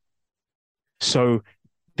pattern. So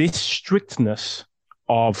this strictness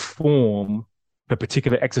of form for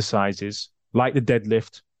particular exercises, like the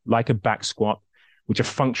deadlift, like a back squat, which are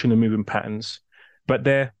functional movement patterns, but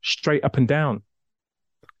they're straight up and down.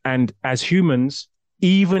 And as humans,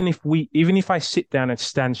 even if I sit down and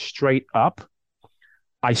stand straight up,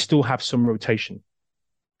 I still have some rotation.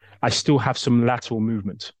 I still have some lateral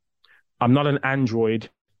movement. I'm not an android.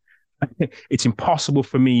 It's impossible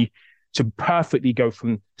for me to perfectly go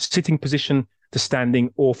from sitting position to standing,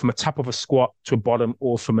 or from a top of a squat to a bottom,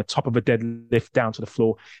 or from a top of a deadlift down to the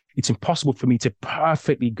floor. It's impossible for me to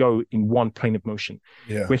perfectly go in one plane of motion.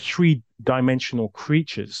 Yeah. We're 3-dimensional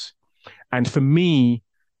creatures. And for me,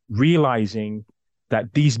 realizing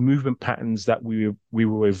that these movement patterns that we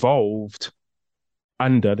were evolved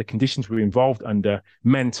under, the conditions we were involved under,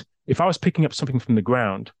 meant if I was picking up something from the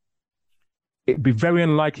ground, it'd be very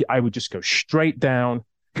unlikely I would just go straight down,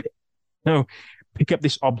 pick up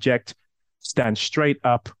this object, stand straight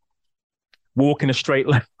up, walk in a straight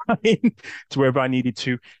line to wherever I needed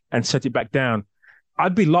to, and set it back down.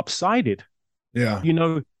 I'd be lopsided. Yeah.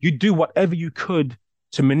 You do whatever you could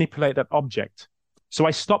to manipulate that object. So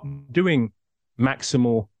I stopped doing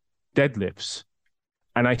maximal deadlifts,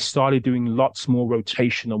 and I started doing lots more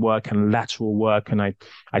rotational work and lateral work. And I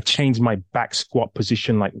changed my back squat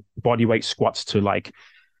position, like body weight squats, to like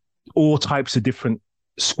all types of different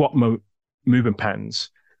squat movement patterns,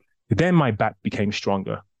 then my back became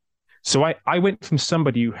stronger. So I went from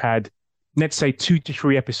somebody who had, let's say, 2 to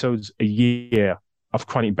 3 episodes a year of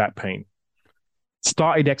chronic back pain,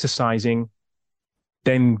 started exercising,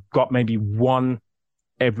 then got maybe one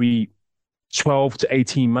every 12 to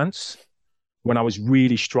 18 months when I was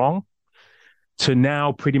really strong, to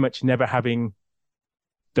now pretty much never having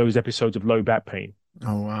those episodes of low back pain.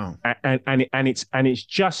 Oh, wow. And it's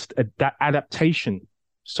just that adaptation.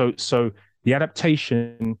 So the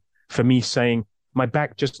adaptation for me saying, my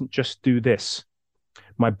back doesn't just do this.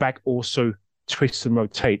 My back also twists and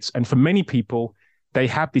rotates. And for many people, they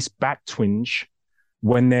have this back twinge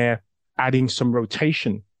when they're adding some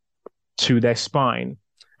rotation to their spine,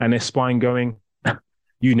 and their spine going,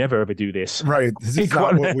 you never ever do this. Right. This is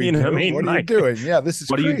not what we do. What I mean? What are you doing? Yeah, this is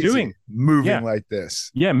what crazy. Are you doing? Moving like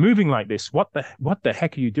this. Yeah, moving like this. What the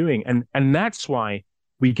heck are you doing? And that's why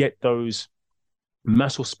we get those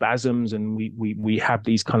muscle spasms, and we have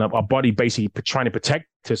these kind of, our body basically trying to protect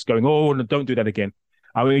us, going, oh, no, don't do that again.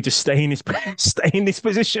 I need to stay in this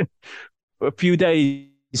position for a few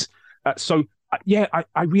days.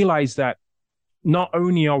 I realized that not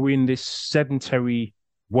only are we in this sedentary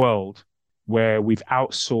world where we've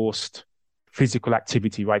outsourced physical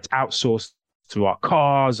activity, right? It's outsourced to our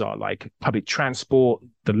cars, our like public transport,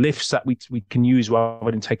 the lifts that we can use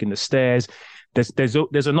rather than taking the stairs. There's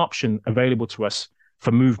an option available to us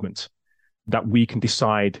for movement that we can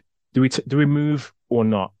decide, do we move or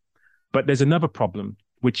not? But there's another problem,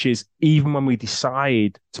 which is even when we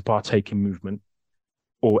decide to partake in movement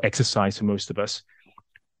or exercise, for most of us,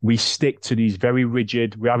 we stick to these very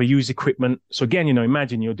rigid, we either use equipment. So again,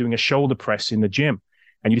 imagine you're doing a shoulder press in the gym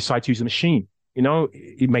and you decide to use a machine.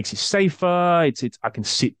 It makes it safer. I can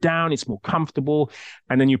sit down. It's more comfortable.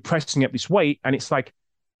 And then you're pressing up this weight and it's like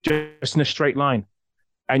just in a straight line.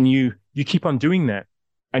 And you keep on doing that.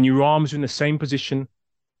 And your arms are in the same position.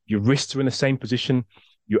 Your wrists are in the same position.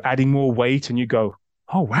 You're adding more weight and you go,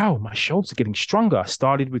 oh, wow, my shoulders are getting stronger. I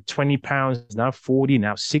started with 20 pounds, now 40,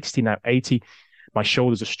 now 60, now 80. My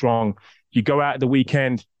shoulders are strong. You go out at the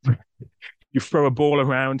weekend, you throw a ball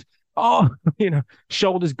around. Oh,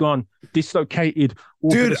 shoulders gone, dislocated.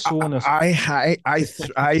 Dude, soreness. I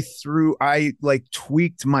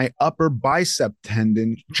tweaked my upper bicep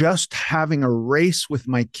tendon just having a race with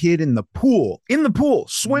my kid in the pool,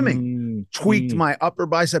 swimming. Tweaked my upper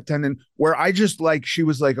bicep tendon where I just she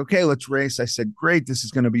was like, okay, let's race. I said, great, this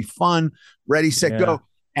is going to be fun. Ready, set, go.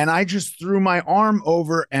 And I just threw my arm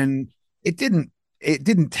over and it didn't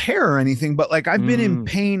tear or anything, but I've been in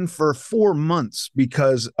pain for 4 months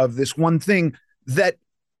because of this one thing that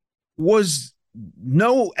was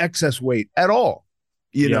no excess weight at all,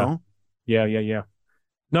 you know? Yeah.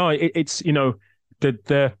 No, it's,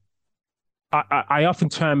 I often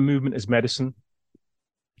term movement as medicine.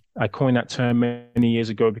 I coined that term many years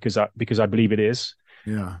ago because I believe it is.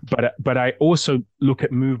 Yeah. But I also look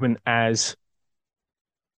at movement as,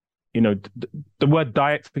 the word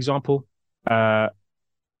diet, for example,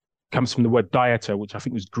 comes from the word dieter, which I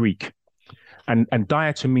think was Greek. And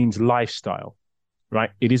dieter means lifestyle, right?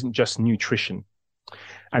 It isn't just nutrition.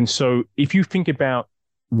 And so if you think about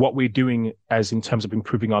what we're doing as in terms of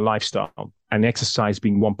improving our lifestyle and exercise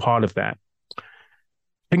being one part of that,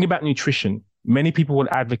 think about nutrition. Many people will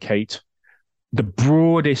advocate the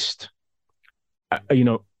broadest,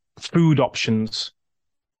 food options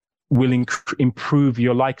will improve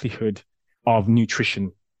your likelihood of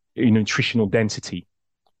nutritional density,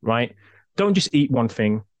 right? Don't just eat one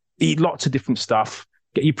thing. Eat lots of different stuff.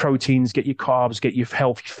 Get your proteins, get your carbs, get your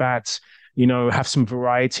healthy fats, have some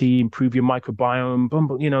variety, improve your microbiome,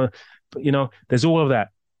 there's all of that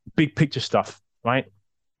big picture stuff, right?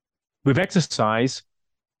 With exercise,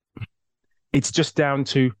 it's just down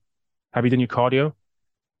to, have you done your cardio?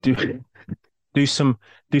 Do some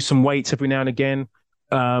weights every now and again.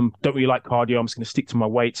 Don't really like cardio. I'm just going to stick to my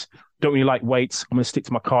weights. Don't really like weights. I'm going to stick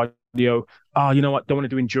to my cardio. Oh, you know what? Don't want to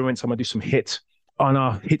do endurance. I'm going to do some HIIT. Oh,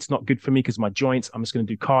 no, HIIT's not good for me because of my joints. I'm just going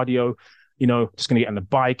to do cardio. Just going to get on the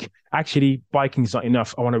bike. Actually, biking is not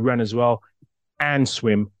enough. I want to run as well and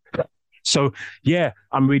swim. So, yeah,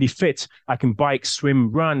 I'm really fit. I can bike,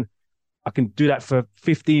 swim, run. I can do that for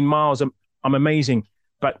 15 miles. I'm amazing.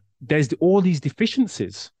 But there's all these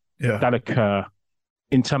deficiencies that occur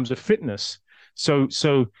in terms of fitness. So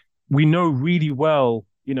we know really well,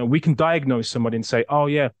 we can diagnose somebody and say, oh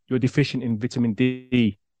yeah, you're deficient in vitamin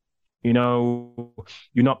D. You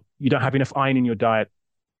don't have enough iron in your diet.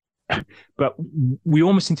 But we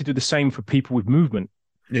almost need to do the same for people with movement.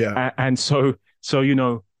 Yeah. And so,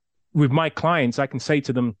 with my clients, I can say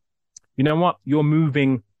to them, you know what, you're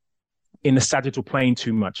moving in the sagittal plane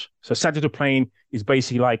too much. So sagittal plane is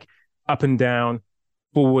basically like up and down,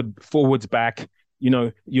 forwards, back.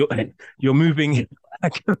 You're moving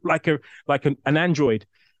like an android,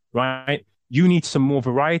 right? You need some more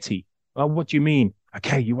variety. Well, what do you mean?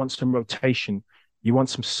 Okay, you want some rotation. You want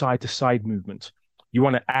some side to side movement. You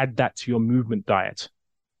want to add that to your movement diet,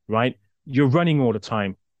 right? You're running all the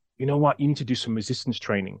time. You know what? You need to do some resistance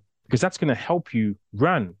training because that's going to help you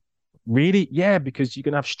run. Really? Yeah, because you're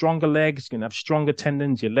going to have stronger legs, you're going to have stronger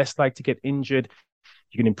tendons, you're less likely to get injured,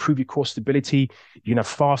 you can improve your core stability, you can have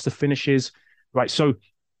faster finishes, right? So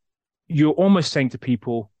you're almost saying to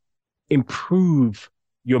people, improve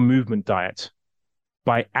your movement diet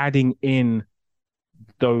by adding in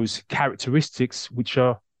those characteristics which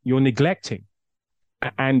you're neglecting.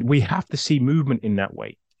 And we have to see movement in that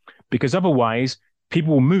way, because otherwise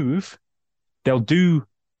people will move, they'll do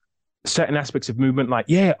certain aspects of movement, like,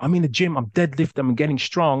 yeah, I'm in the gym, I'm deadlifting, I'm getting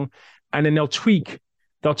strong. And then they'll tweak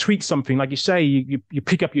something. Like you say, you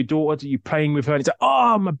pick up your daughter, you're playing with her, and it's like,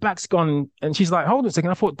 oh, my back's gone. And she's like, hold on a second,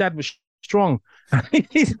 I thought Dad was strong.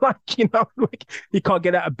 He's like, he can't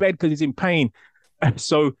get out of bed because he's in pain.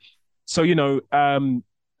 So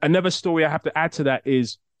another story I have to add to that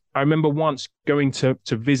is, I remember once going to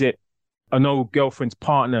visit an old girlfriend's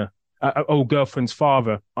partner, old girlfriend's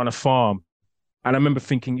father on a farm. And I remember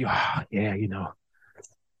thinking, I'm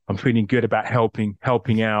feeling good about helping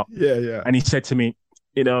out. Yeah. And he said to me,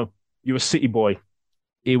 you're a city boy.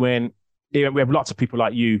 He went, we have lots of people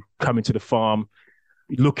like you coming to the farm,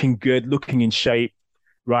 looking good, looking in shape,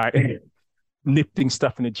 right? Lifting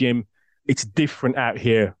stuff in the gym. It's different out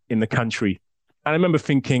here in the country. And I remember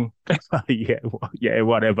thinking, yeah,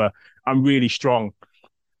 whatever. I'm really strong.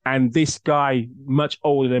 And this guy, much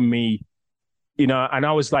older than me, and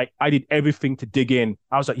I was like, I did everything to dig in.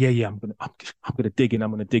 I was like, yeah, I'm gonna dig in. I'm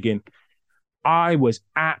gonna dig in. I was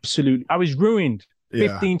ruined.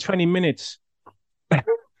 15, 20 minutes.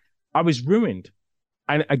 I was ruined.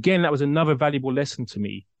 And again, that was another valuable lesson to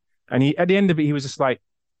me. And at the end of it, he was just like,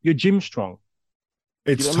 you're gym strong.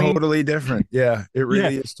 It's totally different. Yeah, it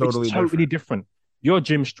really is totally different. You're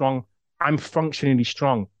gym strong. I'm functionally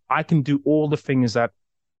strong. I can do all the things that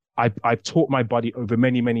I've taught my body over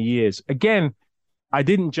many, many years. Again, I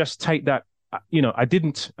didn't just take that, I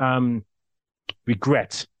didn't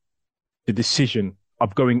regret the decision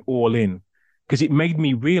of going all in, because it made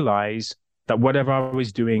me realize that whatever I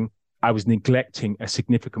was doing, I was neglecting a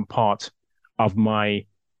significant part of my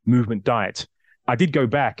movement diet. I did go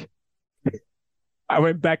back. I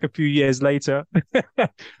went back a few years later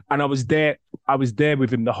and I was there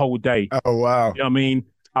with him the whole day. Oh, wow. You know what I mean?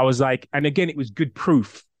 I was like, and again, it was good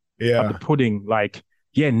proof of the pudding. Like,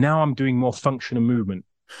 yeah, now I'm doing more functional movement.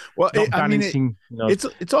 Well,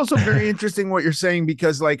 it's also very interesting what you're saying,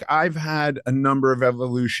 because like I've had a number of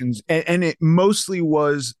evolutions and it mostly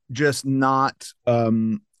was just not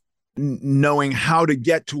knowing how to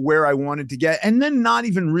get to where I wanted to get, and then not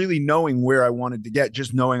even really knowing where I wanted to get,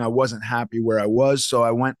 just knowing I wasn't happy where I was. So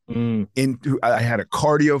I went I had a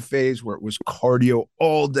cardio phase where it was cardio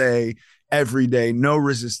all day, every day, no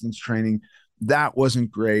resistance training. That wasn't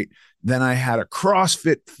great. Then I had a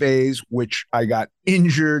CrossFit phase, which I got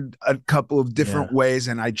injured a couple of different ways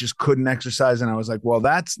and I just couldn't exercise. And I was like, well,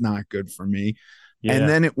 that's not good for me. Yeah. And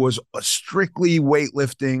then it was strictly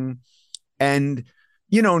weightlifting. And,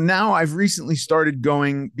 now I've recently started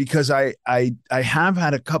going, because I have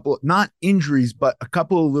had a couple, not injuries, but a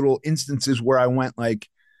couple of little instances where I went like,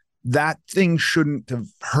 that thing shouldn't have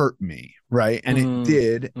hurt me. Right. And it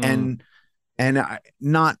did. And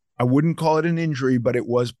I wouldn't call it an injury, but it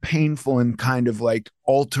was painful and kind of like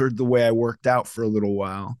altered the way I worked out for a little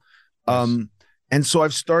while. Yes. And so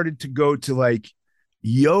I've started to go to like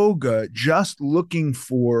yoga, just looking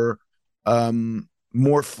for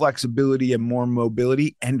more flexibility and more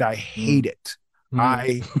mobility. And I hate it.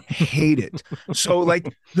 I hate it. So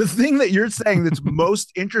like the thing that you're saying that's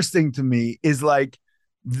most interesting to me is like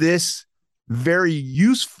this very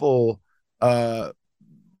useful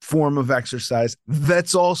form of exercise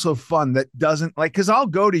that's also fun, that doesn't like, because I'll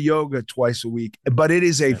go to yoga twice a week, but it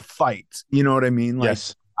is a fight. You know what I mean? Like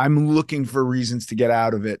I'm looking for reasons to get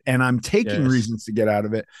out of it, and I'm taking reasons to get out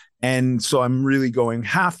of it. And so I'm really going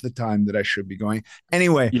half the time that I should be going.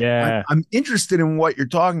 Anyway, I'm interested in what you're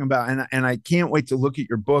talking about. And I can't wait to look at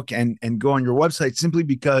your book and go on your website, simply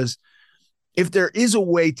because if there is a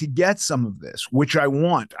way to get some of this, which I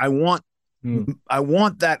want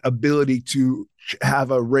that ability to have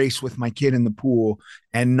a race with my kid in the pool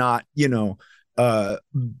and not,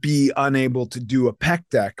 be unable to do a pec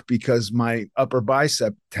deck because my upper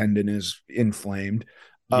bicep tendon is inflamed.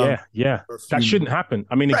 That shouldn't happen.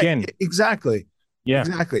 I mean, again, exactly. Yeah.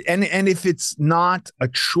 Exactly. And if it's not a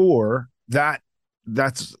chore,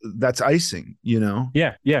 that's icing, you know?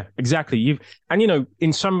 Yeah, exactly.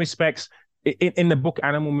 In some respects, in the book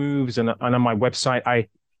Animal Moves and on my website,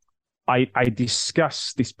 I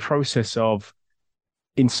discuss this process of,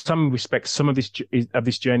 in some respects, some of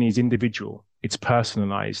this journey is individual. It's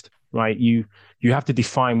personalized, right? You have to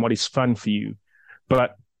define what is fun for you.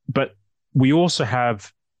 But we also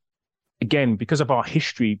have, again, because of our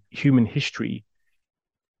history, human history,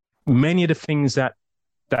 many of the things that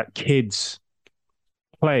kids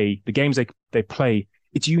play, the games they play,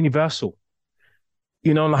 it's universal.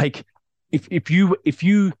 Like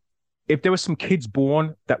if there were some kids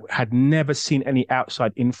born that had never seen any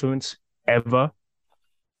outside influence ever,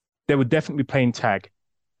 they would definitely be playing tag.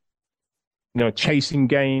 Chasing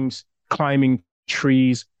games, climbing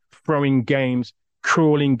trees, throwing games,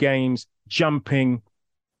 crawling games, jumping,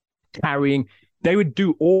 carrying. They would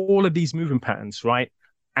do all of these movement patterns, right?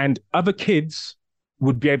 And other kids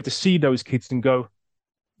would be able to see those kids and go,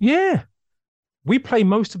 yeah, we play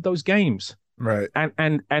most of those games. Right.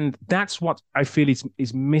 And that's what I feel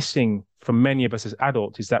is missing for many of us as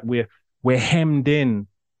adults, is that we're hemmed in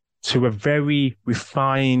to a very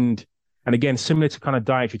refined, and again, similar to kind of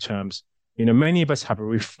dietary terms, many of us have a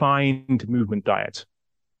refined movement diet,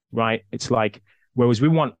 right? It's like, whereas we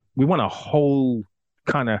want a whole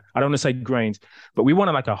kind of, I don't want to say grains, but we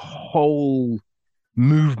want like a whole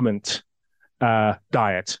movement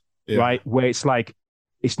diet, yeah. right? Where it's like,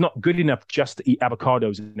 it's not good enough just to eat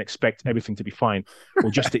avocados and expect everything to be fine,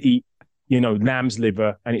 or just to eat, lamb's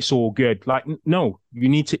liver and it's all good. Like, no, you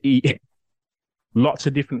need to eat lots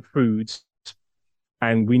of different foods,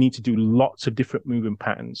 and we need to do lots of different movement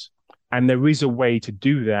patterns. And there is a way to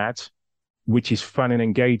do that, which is fun and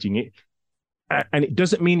engaging. And it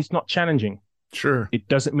doesn't mean it's not challenging. Sure. It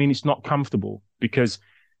doesn't mean it's not comfortable, because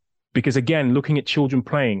again, looking at children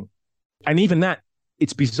playing, and even that,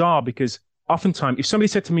 it's bizarre, because oftentimes if somebody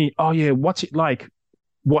said to me, oh yeah, what's it like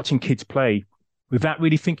watching kids play, without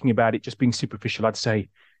really thinking about it, just being superficial, I'd say,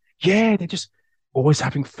 yeah, they're just always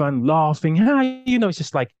having fun, laughing. It's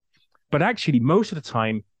just like, but actually most of the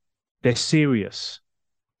time they're serious.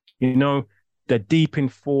 They're deep in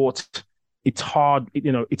thought. It's hard,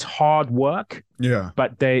 it's hard work. Yeah.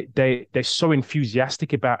 But they're so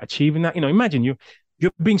enthusiastic about achieving that. Imagine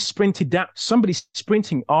you're being sprinted down, somebody's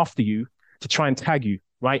sprinting after you to try and tag you,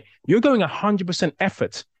 right? You're going 100%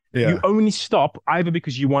 effort. Yeah. You only stop either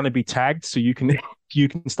because you want to be tagged so you can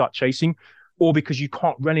start chasing, or because you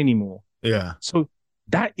can't run anymore. Yeah. So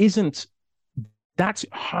that's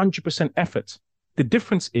 100% effort. The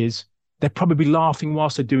difference is they're probably laughing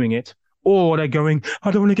whilst they're doing it, or they're going,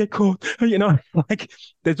 I don't want to get caught. Like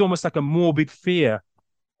there's almost like a morbid fear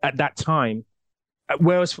at that time.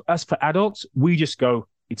 Whereas as for adults, we just go,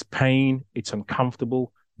 it's pain, it's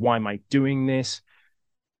uncomfortable. Why am I doing this?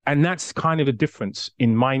 And that's kind of the difference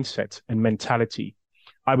in mindset and mentality.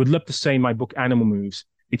 I would love to say in my book, Animal Moves,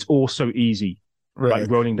 it's all so easy, right, like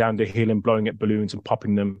rolling down the hill and blowing up balloons and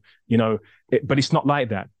popping them, but it's not like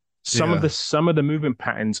that. Some of the movement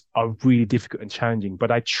patterns are really difficult and challenging,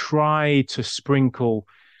 but I try to sprinkle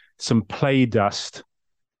some play dust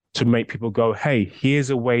to make people go, hey, here's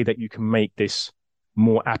a way that you can make this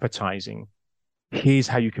more appetizing. Here's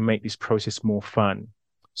how you can make this process more fun.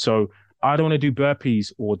 So I don't want to do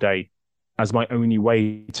burpees all day as my only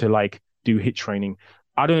way to like do HIIT training.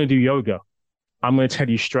 I don't want to do yoga. I'm going to tell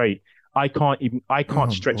you straight. I can't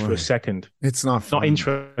stretch for a second. It's not fun. Not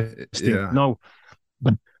interesting. Yeah. No.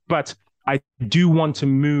 But I do want to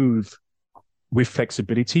move with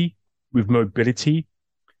flexibility, with mobility,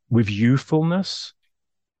 with youthfulness,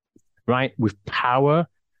 right? With power,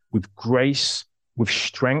 with grace, with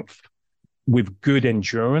strength, with good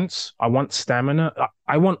endurance. I want stamina.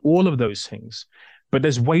 I want all of those things. But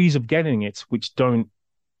there's ways of getting it which don't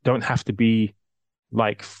have to be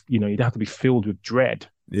like, you don't have to be filled with dread.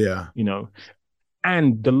 Yeah.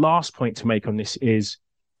 And the last point to make on this is,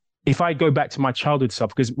 if I go back to my childhood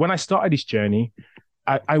self, because when I started this journey,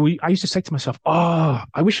 I used to say to myself, oh,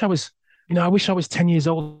 I wish I was 10 years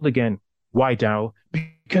old again. Why, Daryl?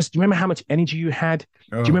 Because do you remember how much energy you had?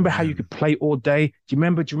 Do you remember how you could play all day? Do you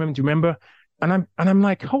remember? And I'm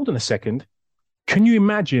like, hold on a second. Can you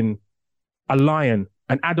imagine a lion,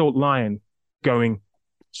 an adult lion, going,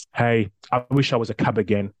 hey, I wish I was a cub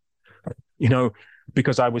again,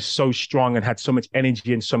 because I was so strong and had so much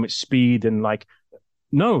energy and so much speed, and like,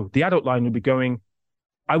 no, the adult lion would be going,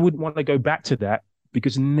 I wouldn't want to go back to that,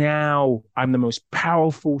 because now I'm the most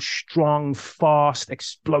powerful, strong, fast,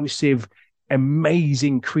 explosive,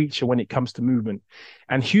 amazing creature when it comes to movement.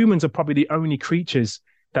 And humans are probably the only creatures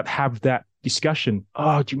that have that discussion.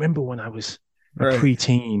 Oh, do you remember when I was a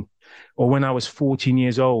preteen, or when I was 14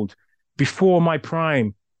 years old, before my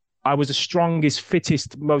prime, I was the strongest,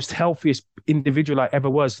 fittest, most healthiest individual I ever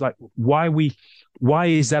was. Like, why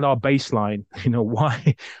is that our baseline?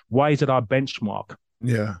 Why is it our benchmark?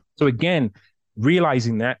 Yeah. So again,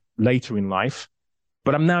 realizing that later in life,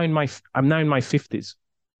 but I'm now in my 50s,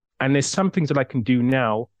 and there's some things that I can do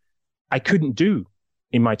now I couldn't do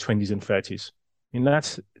in my 20s and 30s. And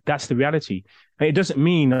that's the reality. And it doesn't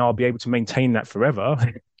mean I'll be able to maintain that forever,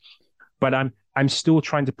 but I'm still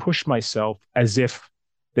trying to push myself as if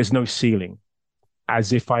there's no ceiling,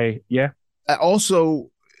 as if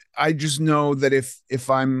Also, I just know that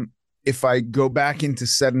if I go back into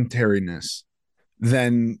sedentariness,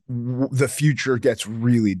 then the future gets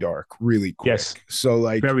really dark, really quick. Yes. So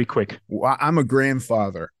like very quick. I'm a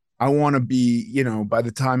grandfather. I want to be, by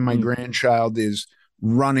the time my grandchild is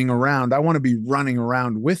running around, I want to be running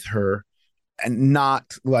around with her and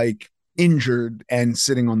not like injured and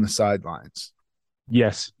sitting on the sidelines.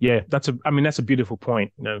 Yes. Yeah. That's a beautiful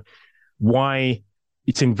point. Why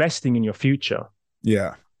it's investing in your future.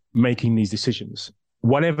 Yeah. Making these decisions,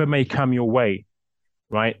 whatever may come your way,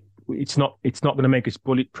 right? It's not going to make us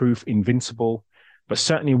bulletproof, invincible, but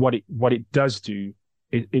certainly what it does do,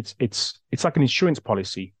 it's like an insurance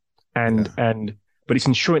policy, but it's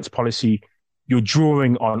insurance policy you're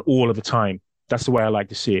drawing on all of the time. That's the way I like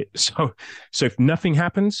to see it. So if nothing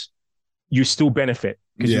happens, you still benefit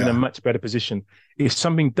because you're in a much better position. If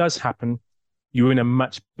something does happen, you're in a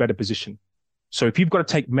much better position. So if you've got to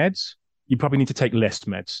take meds, you probably need to take less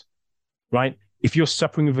meds, right? If you're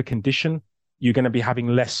suffering with a condition, you're going to be having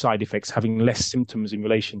less side effects, having less symptoms in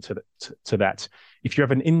relation to that. If you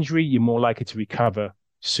have an injury, you're more likely to recover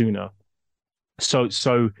sooner. So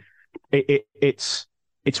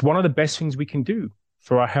it's one of the best things we can do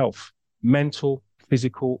for our health, mental,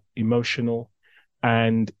 physical, emotional.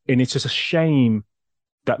 And it's just a shame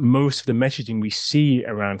that most of the messaging we see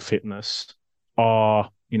around fitness are,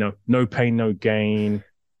 no pain, no gain.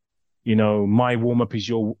 My warm up is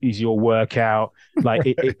your workout. Like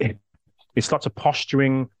it's lots of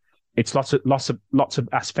posturing. It's lots of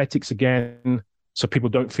aesthetics again. So people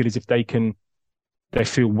don't feel as if they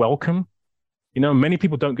feel welcome. Many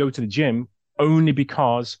people don't go to the gym only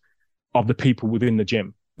because of the people within the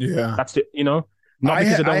gym. Yeah. That's it. Not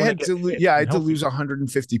because I had to lose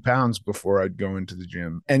 150 pounds before I'd go into the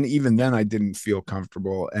gym. And even then I didn't feel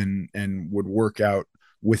comfortable and would work out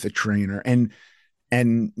with a trainer. And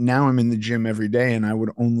now I'm in the gym every day, and I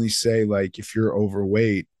would only say, like, if you're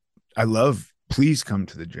overweight, please come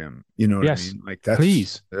to the gym. You know what I mean? Like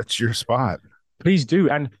that's your spot. Please do.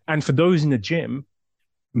 And for those in the gym,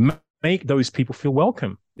 make those people feel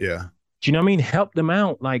welcome. Yeah. Do you know what I mean? Help them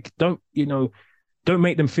out. Like, don't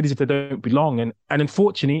make them feel as if they don't belong. And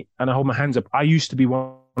unfortunately, and I hold my hands up, I used to be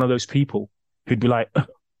one of those people who'd be like,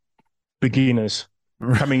 beginners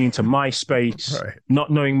coming into my space, not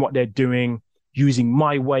knowing what they're doing, using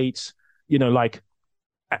my weights,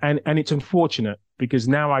 and it's unfortunate because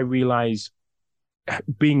now I realize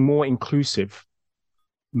being more inclusive,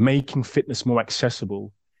 making fitness more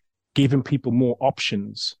accessible, giving people more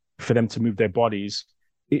options for them to move their bodies,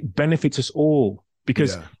 it benefits us all.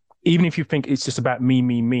 Because even if you think it's just about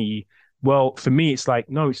me, well, for me, it's like,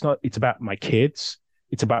 no, it's not. It's about my kids.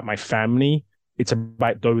 It's about my family. It's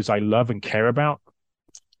about those I love and care about.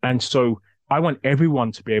 And so I want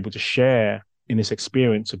everyone to be able to share in this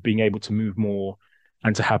experience of being able to move more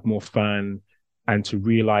and to have more fun and to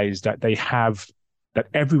realize that that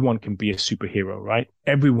everyone can be a superhero, right?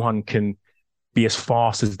 Everyone can be as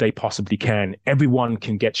fast as they possibly can. Everyone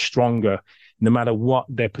can get stronger no matter what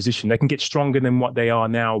their position. They can get stronger than what they are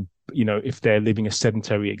now, if they're living a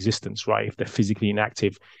sedentary existence, right? If they're physically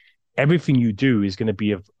inactive, everything you do is going to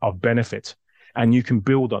be of benefit, and you can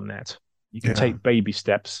build on that. You can take baby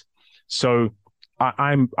steps. So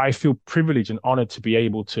I feel privileged and honored to be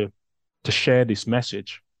able to share this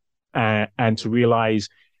message and to realize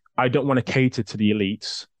I don't want to cater to the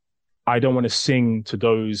elites. I don't want to sing to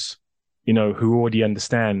those, who already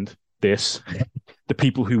understand this, the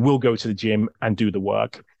people who will go to the gym and do the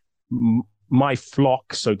work. My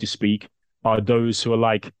flock, so to speak, are those who are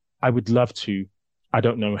like, I would love to. I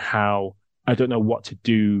don't know how. I don't know what to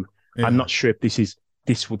do. Yeah. I'm not sure if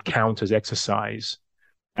this would count as exercise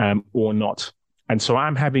or not. And so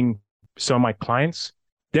I'm having some of my clients,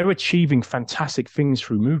 they're achieving fantastic things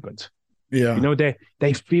through movement. Yeah.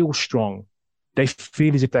 They feel strong. They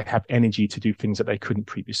feel as if they have energy to do things that they couldn't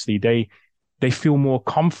previously. They feel more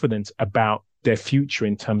confident about their future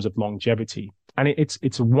in terms of longevity. And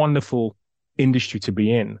it's a wonderful industry to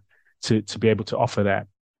be in, to be able to offer that.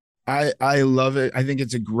 I love it. I think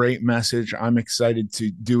it's a great message. I'm excited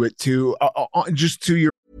to do it too. Just to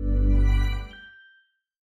your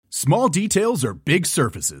Small details are big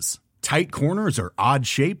surfaces. Tight corners are odd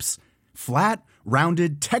shapes. Flat,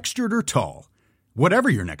 rounded, textured, or tall. Whatever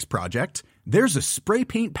your next project, there's a spray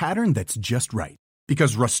paint pattern that's just right.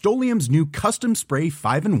 Because Rust-Oleum's new Custom Spray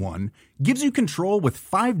 5-in-1 gives you control with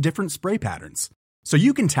 5 different spray patterns. So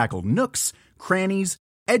you can tackle nooks, crannies,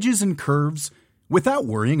 edges, and curves without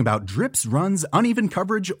worrying about drips, runs, uneven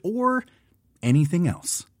coverage, or anything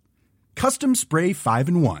else. Custom Spray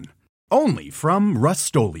 5-in-1. Only from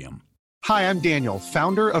Rust-Oleum. Hi, I'm Daniel,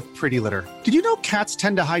 founder of Pretty Litter. Did you know cats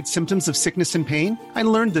tend to hide symptoms of sickness and pain? I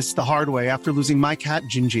learned this the hard way after losing my cat,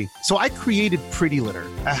 Gingy. So I created Pretty Litter,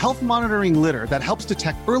 a health monitoring litter that helps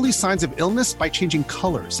detect early signs of illness by changing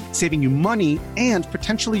colors, saving you money and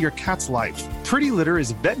potentially your cat's life. Pretty Litter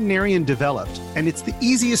is veterinarian developed, and it's the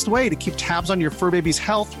easiest way to keep tabs on your fur baby's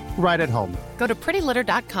health right at home. Go to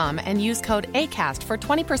prettylitter.com and use code ACAST for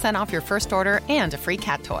 20% off your first order and a free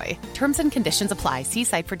cat toy. Terms and conditions apply. See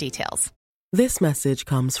site for details. This message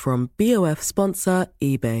comes from BOF sponsor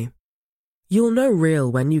eBay. You'll know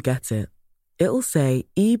real when you get it. It'll say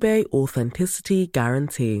eBay Authenticity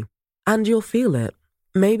Guarantee. And you'll feel it.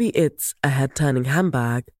 Maybe it's a head-turning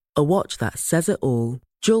handbag, a watch that says it all,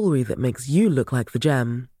 jewelry that makes you look like the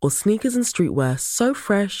gem, or sneakers and streetwear so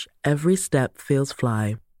fresh every step feels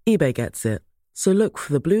fly. eBay gets it. So look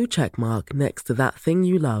for the blue check mark next to that thing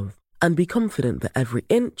you love. And be confident that every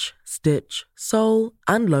inch, stitch, sole,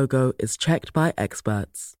 and logo is checked by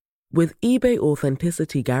experts. With eBay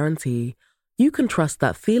Authenticity Guarantee, you can trust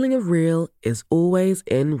that feeling of real is always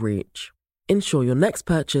in reach. Ensure your next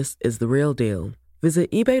purchase is the real deal. Visit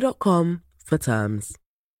ebay.com for terms.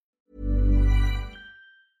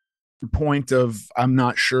 Point of, I'm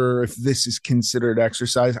not sure if this is considered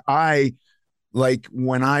exercise.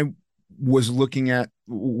 When I was looking at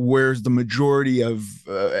where's the majority of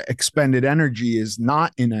expended energy is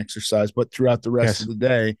not in exercise, but throughout the rest of the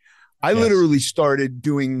day, I literally started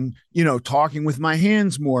doing, talking with my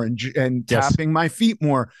hands more and tapping my feet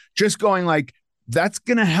more, just going like, that's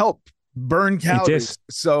going to help burn calories.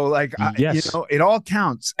 So it all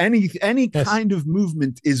counts. Any kind of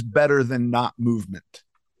movement is better than not movement.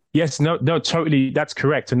 Yes, no, totally. That's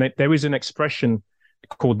correct. And there is an expression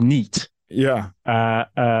called NEAT. Yeah.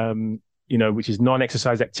 Which is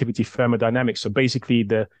non-exercise activity thermodynamics. So basically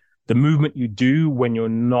the movement you do when you're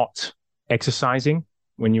not exercising,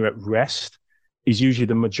 when you're at rest, is usually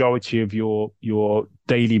the majority of your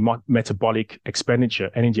daily metabolic expenditure,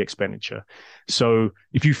 energy expenditure. So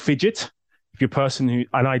if you fidget, if you're a person who,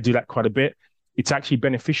 and I do that quite a bit, it's actually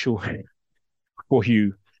beneficial for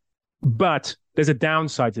you. But there's a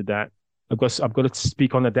downside to that. I've got to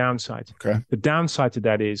speak on the downside. Okay. The downside to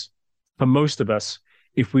that is, for most of us,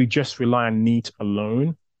 if we just rely on NEAT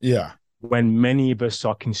alone, when many of us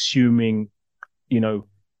are consuming,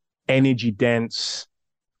 energy dense,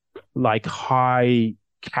 like high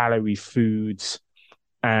calorie foods,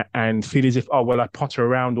 and feel as if, I potter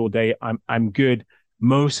around all day, I'm good.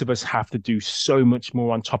 Most of us have to do so much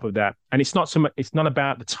more on top of that, and it's not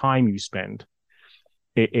about the time you spend.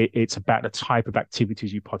 It's about the type of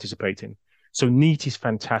activities you participate in. So NEAT is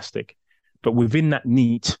fantastic, but within that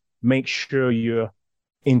NEAT, make sure you're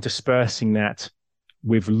interspersing that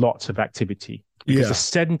with lots of activity, because the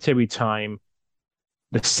sedentary time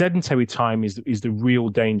is the real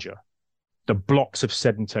danger, the blocks of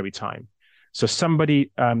sedentary time. So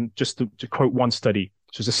somebody, just to quote one study,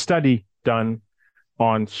 so there's a study done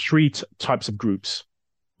on 3 types of groups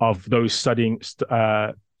of those studying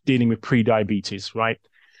dealing with pre-diabetes, right,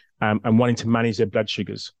 and wanting to manage their blood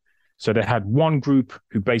sugars. So they had one group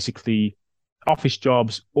who basically office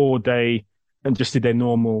jobs all day and just did their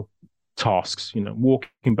normal tasks,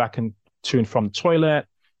 walking back to and from the toilet,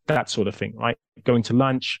 that sort of thing, right? Going to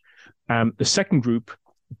lunch. The second group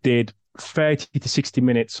did 30 to 60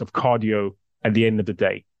 minutes of cardio at the end of the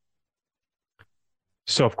day.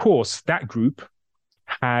 So, of course, that group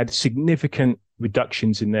had significant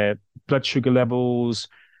reductions in their blood sugar levels,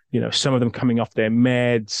 some of them coming off their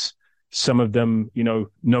meds, some of them,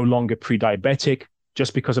 no longer pre-diabetic,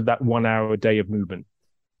 just because of that 1 hour a day of movement.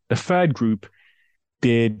 The third group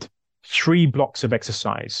did 3 blocks of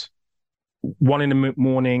exercise, one in the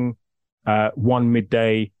morning, one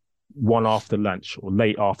midday, one after lunch or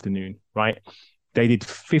late afternoon, right? They did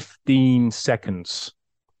 15 seconds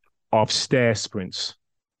of stair sprints,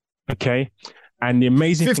 okay? And the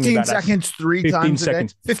amazing thing about 15 seconds, 3 times a day?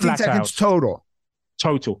 15 seconds total?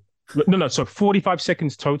 Total. No, so 45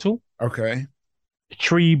 seconds total. Okay.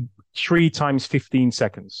 3 times 15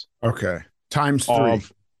 seconds. Okay. Times 3.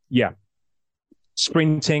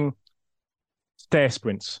 sprinting, stair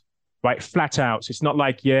sprints, right? Flat out. So it's not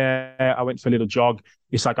like, yeah, I went for a little jog.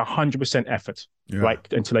 It's like 100% effort, right?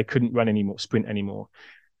 Until I couldn't run anymore, sprint anymore.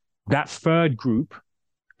 That third group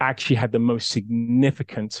actually had the most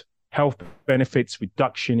significant health benefits,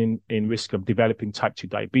 reduction in risk of developing type 2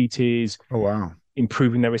 diabetes. Oh, wow.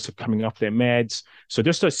 Improving their risk of coming off their meds. So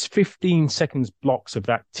just those 15 seconds blocks of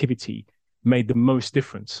activity made the most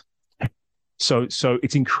difference. So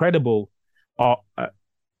it's incredible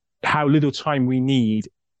how little time we need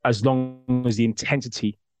as long as the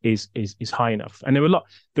intensity is high enough. And there were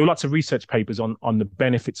lots of research papers on the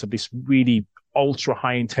benefits of this really ultra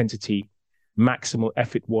high intensity, maximal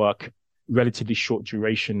effort work, relatively short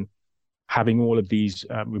duration, having all of these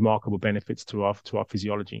remarkable benefits to our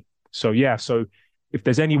physiology. So if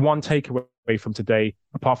there's any one takeaway from today,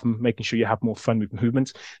 apart from making sure you have more fun with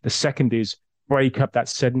movement, the second is break up that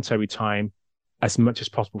sedentary time as much as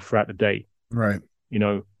possible throughout the day. Right.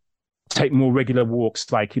 Take more regular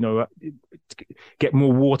walks, like, get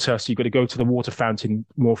more water. So you've got to go to the water fountain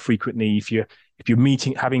more frequently. If you're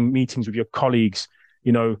having meetings with your colleagues,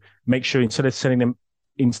 make sure instead of sending them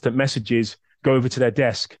instant messages, go over to their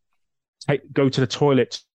desk, go to the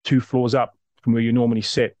toilet 2 floors up from where you normally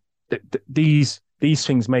sit. These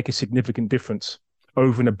things make a significant difference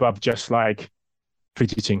over and above just like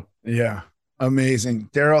fidgeting. Yeah. Amazing.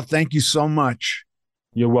 Daryl, thank you so much.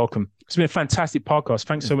 You're welcome. It's been a fantastic podcast.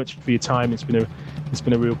 Thanks so much for your time. It's been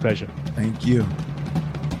a real pleasure. Thank you.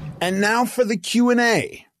 And now for the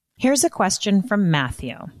Q&A. Here's a question from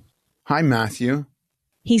Matthew. Hi, Matthew.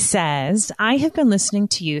 He says, I have been listening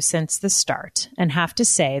to you since the start and have to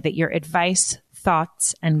say that your advice,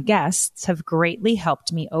 thoughts, and guests have greatly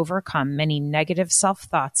helped me overcome many negative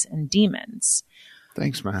self-thoughts and demons.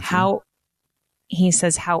 Thanks, Matthew. He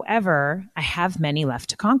says, however, I have many left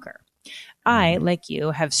to conquer. I, like you,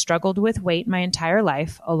 have struggled with weight my entire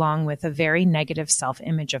life, along with a very negative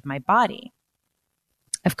self-image of my body.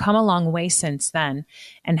 I've come a long way since then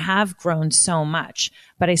and have grown so much,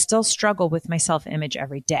 but I still struggle with my self-image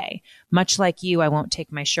every day. Much like you, I won't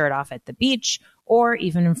take my shirt off at the beach or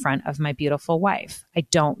even in front of my beautiful wife. I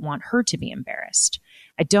don't want her to be embarrassed.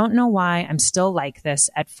 I don't know why I'm still like this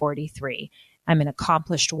at 43. I'm an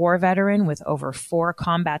accomplished war veteran with over 4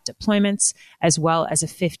 combat deployments, as well as a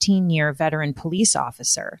 15-year veteran police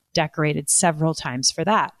officer, decorated several times for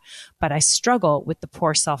that. But I struggle with the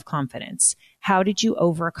poor self-confidence. How did you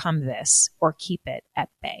overcome this or keep it at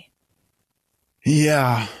bay?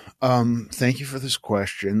 Yeah. Thank you for this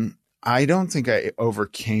question. I don't think I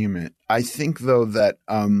overcame it. I think, though, that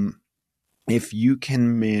if you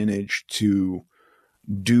can manage to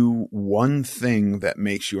do one thing that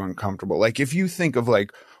makes you uncomfortable, like if you think of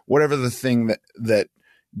like whatever the thing that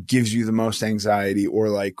gives you the most anxiety or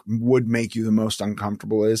like would make you the most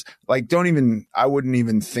uncomfortable is, like, I wouldn't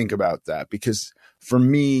even think about that, because for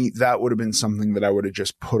me, that would have been something that I would have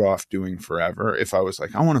just put off doing forever if I was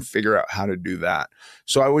like, I want to figure out how to do that.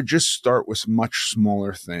 So I would just start with much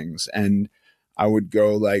smaller things, and I would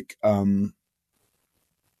go like,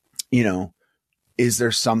 is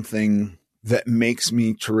there something that makes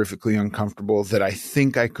me terrifically uncomfortable that I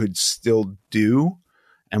think I could still do?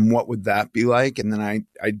 And what would that be like? And then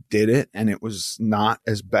I did it, and it was not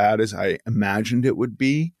as bad as I imagined it would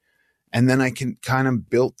be. And then I can kind of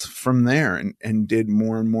built from there and did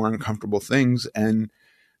more and more uncomfortable things. And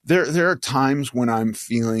there are times when I'm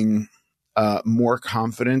feeling more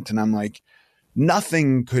confident and I'm like,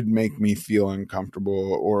 nothing could make me feel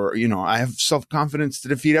uncomfortable, or, I have self-confidence to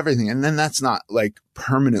defeat everything. And then that's not like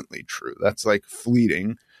permanently true. That's like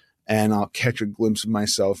fleeting. And I'll catch a glimpse of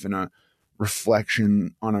myself in a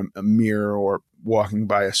reflection on a mirror or walking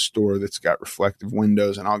by a store that's got reflective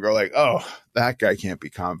windows. And I'll go like, oh, that guy can't be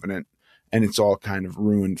confident. And it's all kind of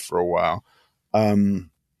ruined for a while.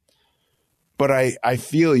 But I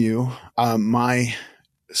feel you. My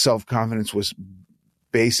self-confidence was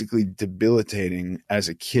basically debilitating as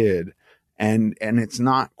a kid, and it's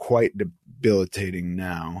not quite debilitating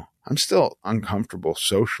now. I'm still uncomfortable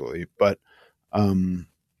socially, but I'm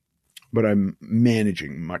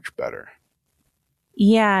managing much better.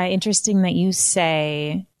 Yeah, interesting that you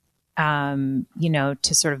say, to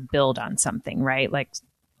sort of build on something, right? Like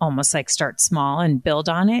almost like start small and build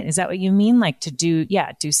on it. Is that what you mean? Like to do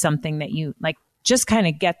something that you like, just kind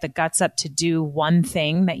of get the guts up to do one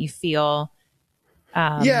thing that you feel.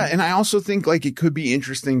 Yeah. And I also think like it could be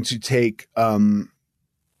interesting to take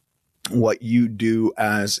what you do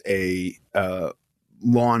as a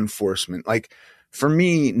law enforcement. Like for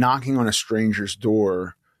me, knocking on a stranger's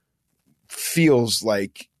door feels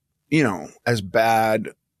like, as bad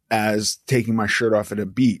as taking my shirt off at a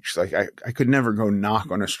beach. Like I could never go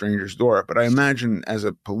knock on a stranger's door, but I imagine as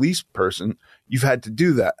a police person, you've had to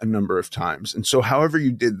do that a number of times. And so however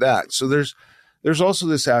you did that. So there's also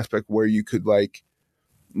this aspect where you could like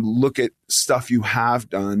look at stuff you have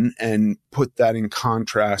done and put that in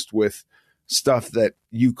contrast with stuff that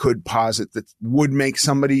you could posit that would make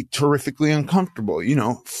somebody terrifically uncomfortable. You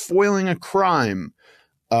know, foiling a crime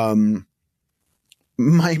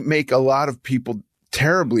might make a lot of people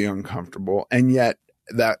terribly uncomfortable, and yet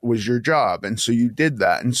that was your job. And so you did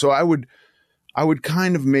that. And so I would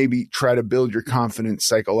kind of maybe try to build your confidence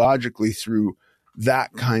psychologically through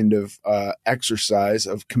that kind of exercise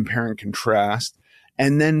of compare and contrast,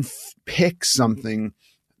 and then pick something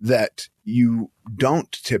that you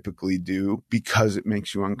don't typically do because it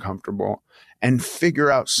makes you uncomfortable and figure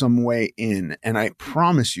out some way in. And I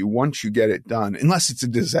promise you, once you get it done, unless it's a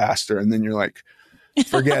disaster and then you're like,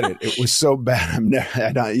 forget it. It was so bad.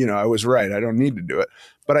 I was right. I don't need to do it.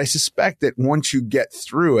 But I suspect that once you get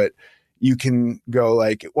through it, you can go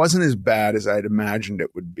like, it wasn't as bad as I'd imagined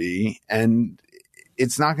it would be. And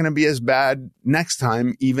it's not going to be as bad next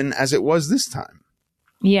time, even as it was this time.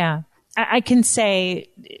 Yeah. I can say,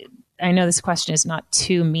 I know this question is not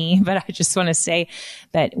to me, but I just want to say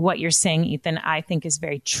that what you're saying, Ethan, I think is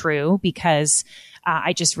very true, because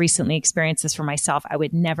I just recently experienced this for myself. I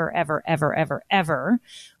would never, ever, ever, ever, ever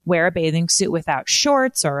wear a bathing suit without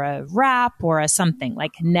shorts or a wrap or a something,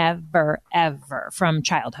 like never, ever, from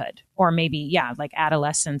childhood or maybe, like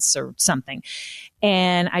adolescence or something.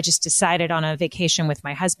 And I just decided on a vacation with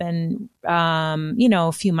my husband,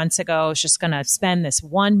 a few months ago, I was just going to spend this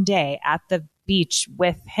one day at the beach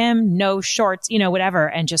with him, no shorts, whatever,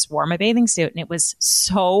 and just wore my bathing suit. And it was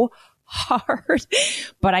so hard,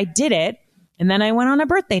 but I did it. And then I went on a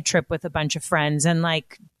birthday trip with a bunch of friends and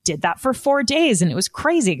like did that for 4 days. And it was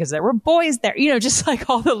crazy because there were boys there, just like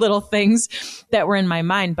all the little things that were in my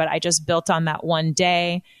mind. But I just built on that one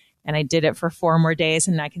day and I did it for 4 more days.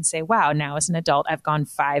 And I can say, wow, now as an adult, I've gone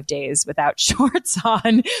 5 days without shorts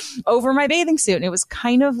on over my bathing suit. And it was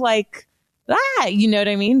kind of like, you know what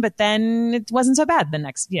I mean? But then it wasn't so bad the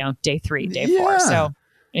next, day 3, day 4. So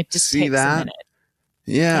it just takes a minute.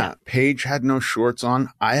 Yeah. Paige had no shorts on.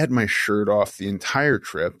 I had my shirt off the entire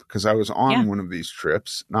trip because I was on one of these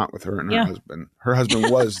trips, not with her and her husband. Her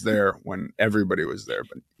husband was there when everybody was there,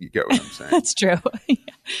 but you get what I'm saying. That's true.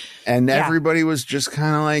 And everybody was just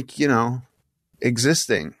kind of like,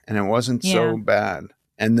 existing, and it wasn't so bad.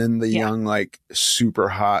 And then the young, like super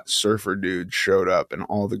hot surfer dude showed up and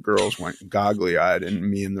all the girls went goggly eyed and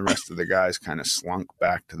me and the rest of the guys kind of slunk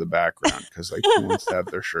back to the background because like who wants to have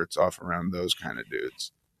their shirts off around those kind of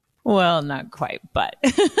dudes? Well, not quite, but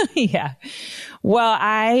yeah. Well,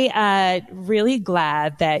 I really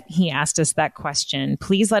glad that he asked us that question.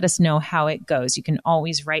 Please let us know how it goes. You can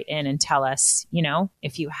always write in and tell us,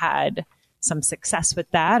 if you had some success with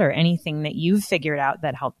that or anything that you've figured out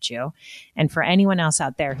that helped you. And for anyone else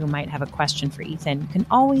out there who might have a question for Ethan, you can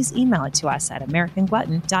always email it to us at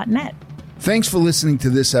americanglutton.net. Thanks for listening to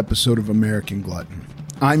this episode of American Glutton.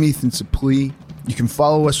 I'm Ethan Suplee. You can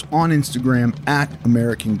follow us on Instagram at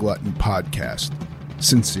American Glutton Podcast.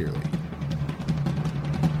 Sincerely.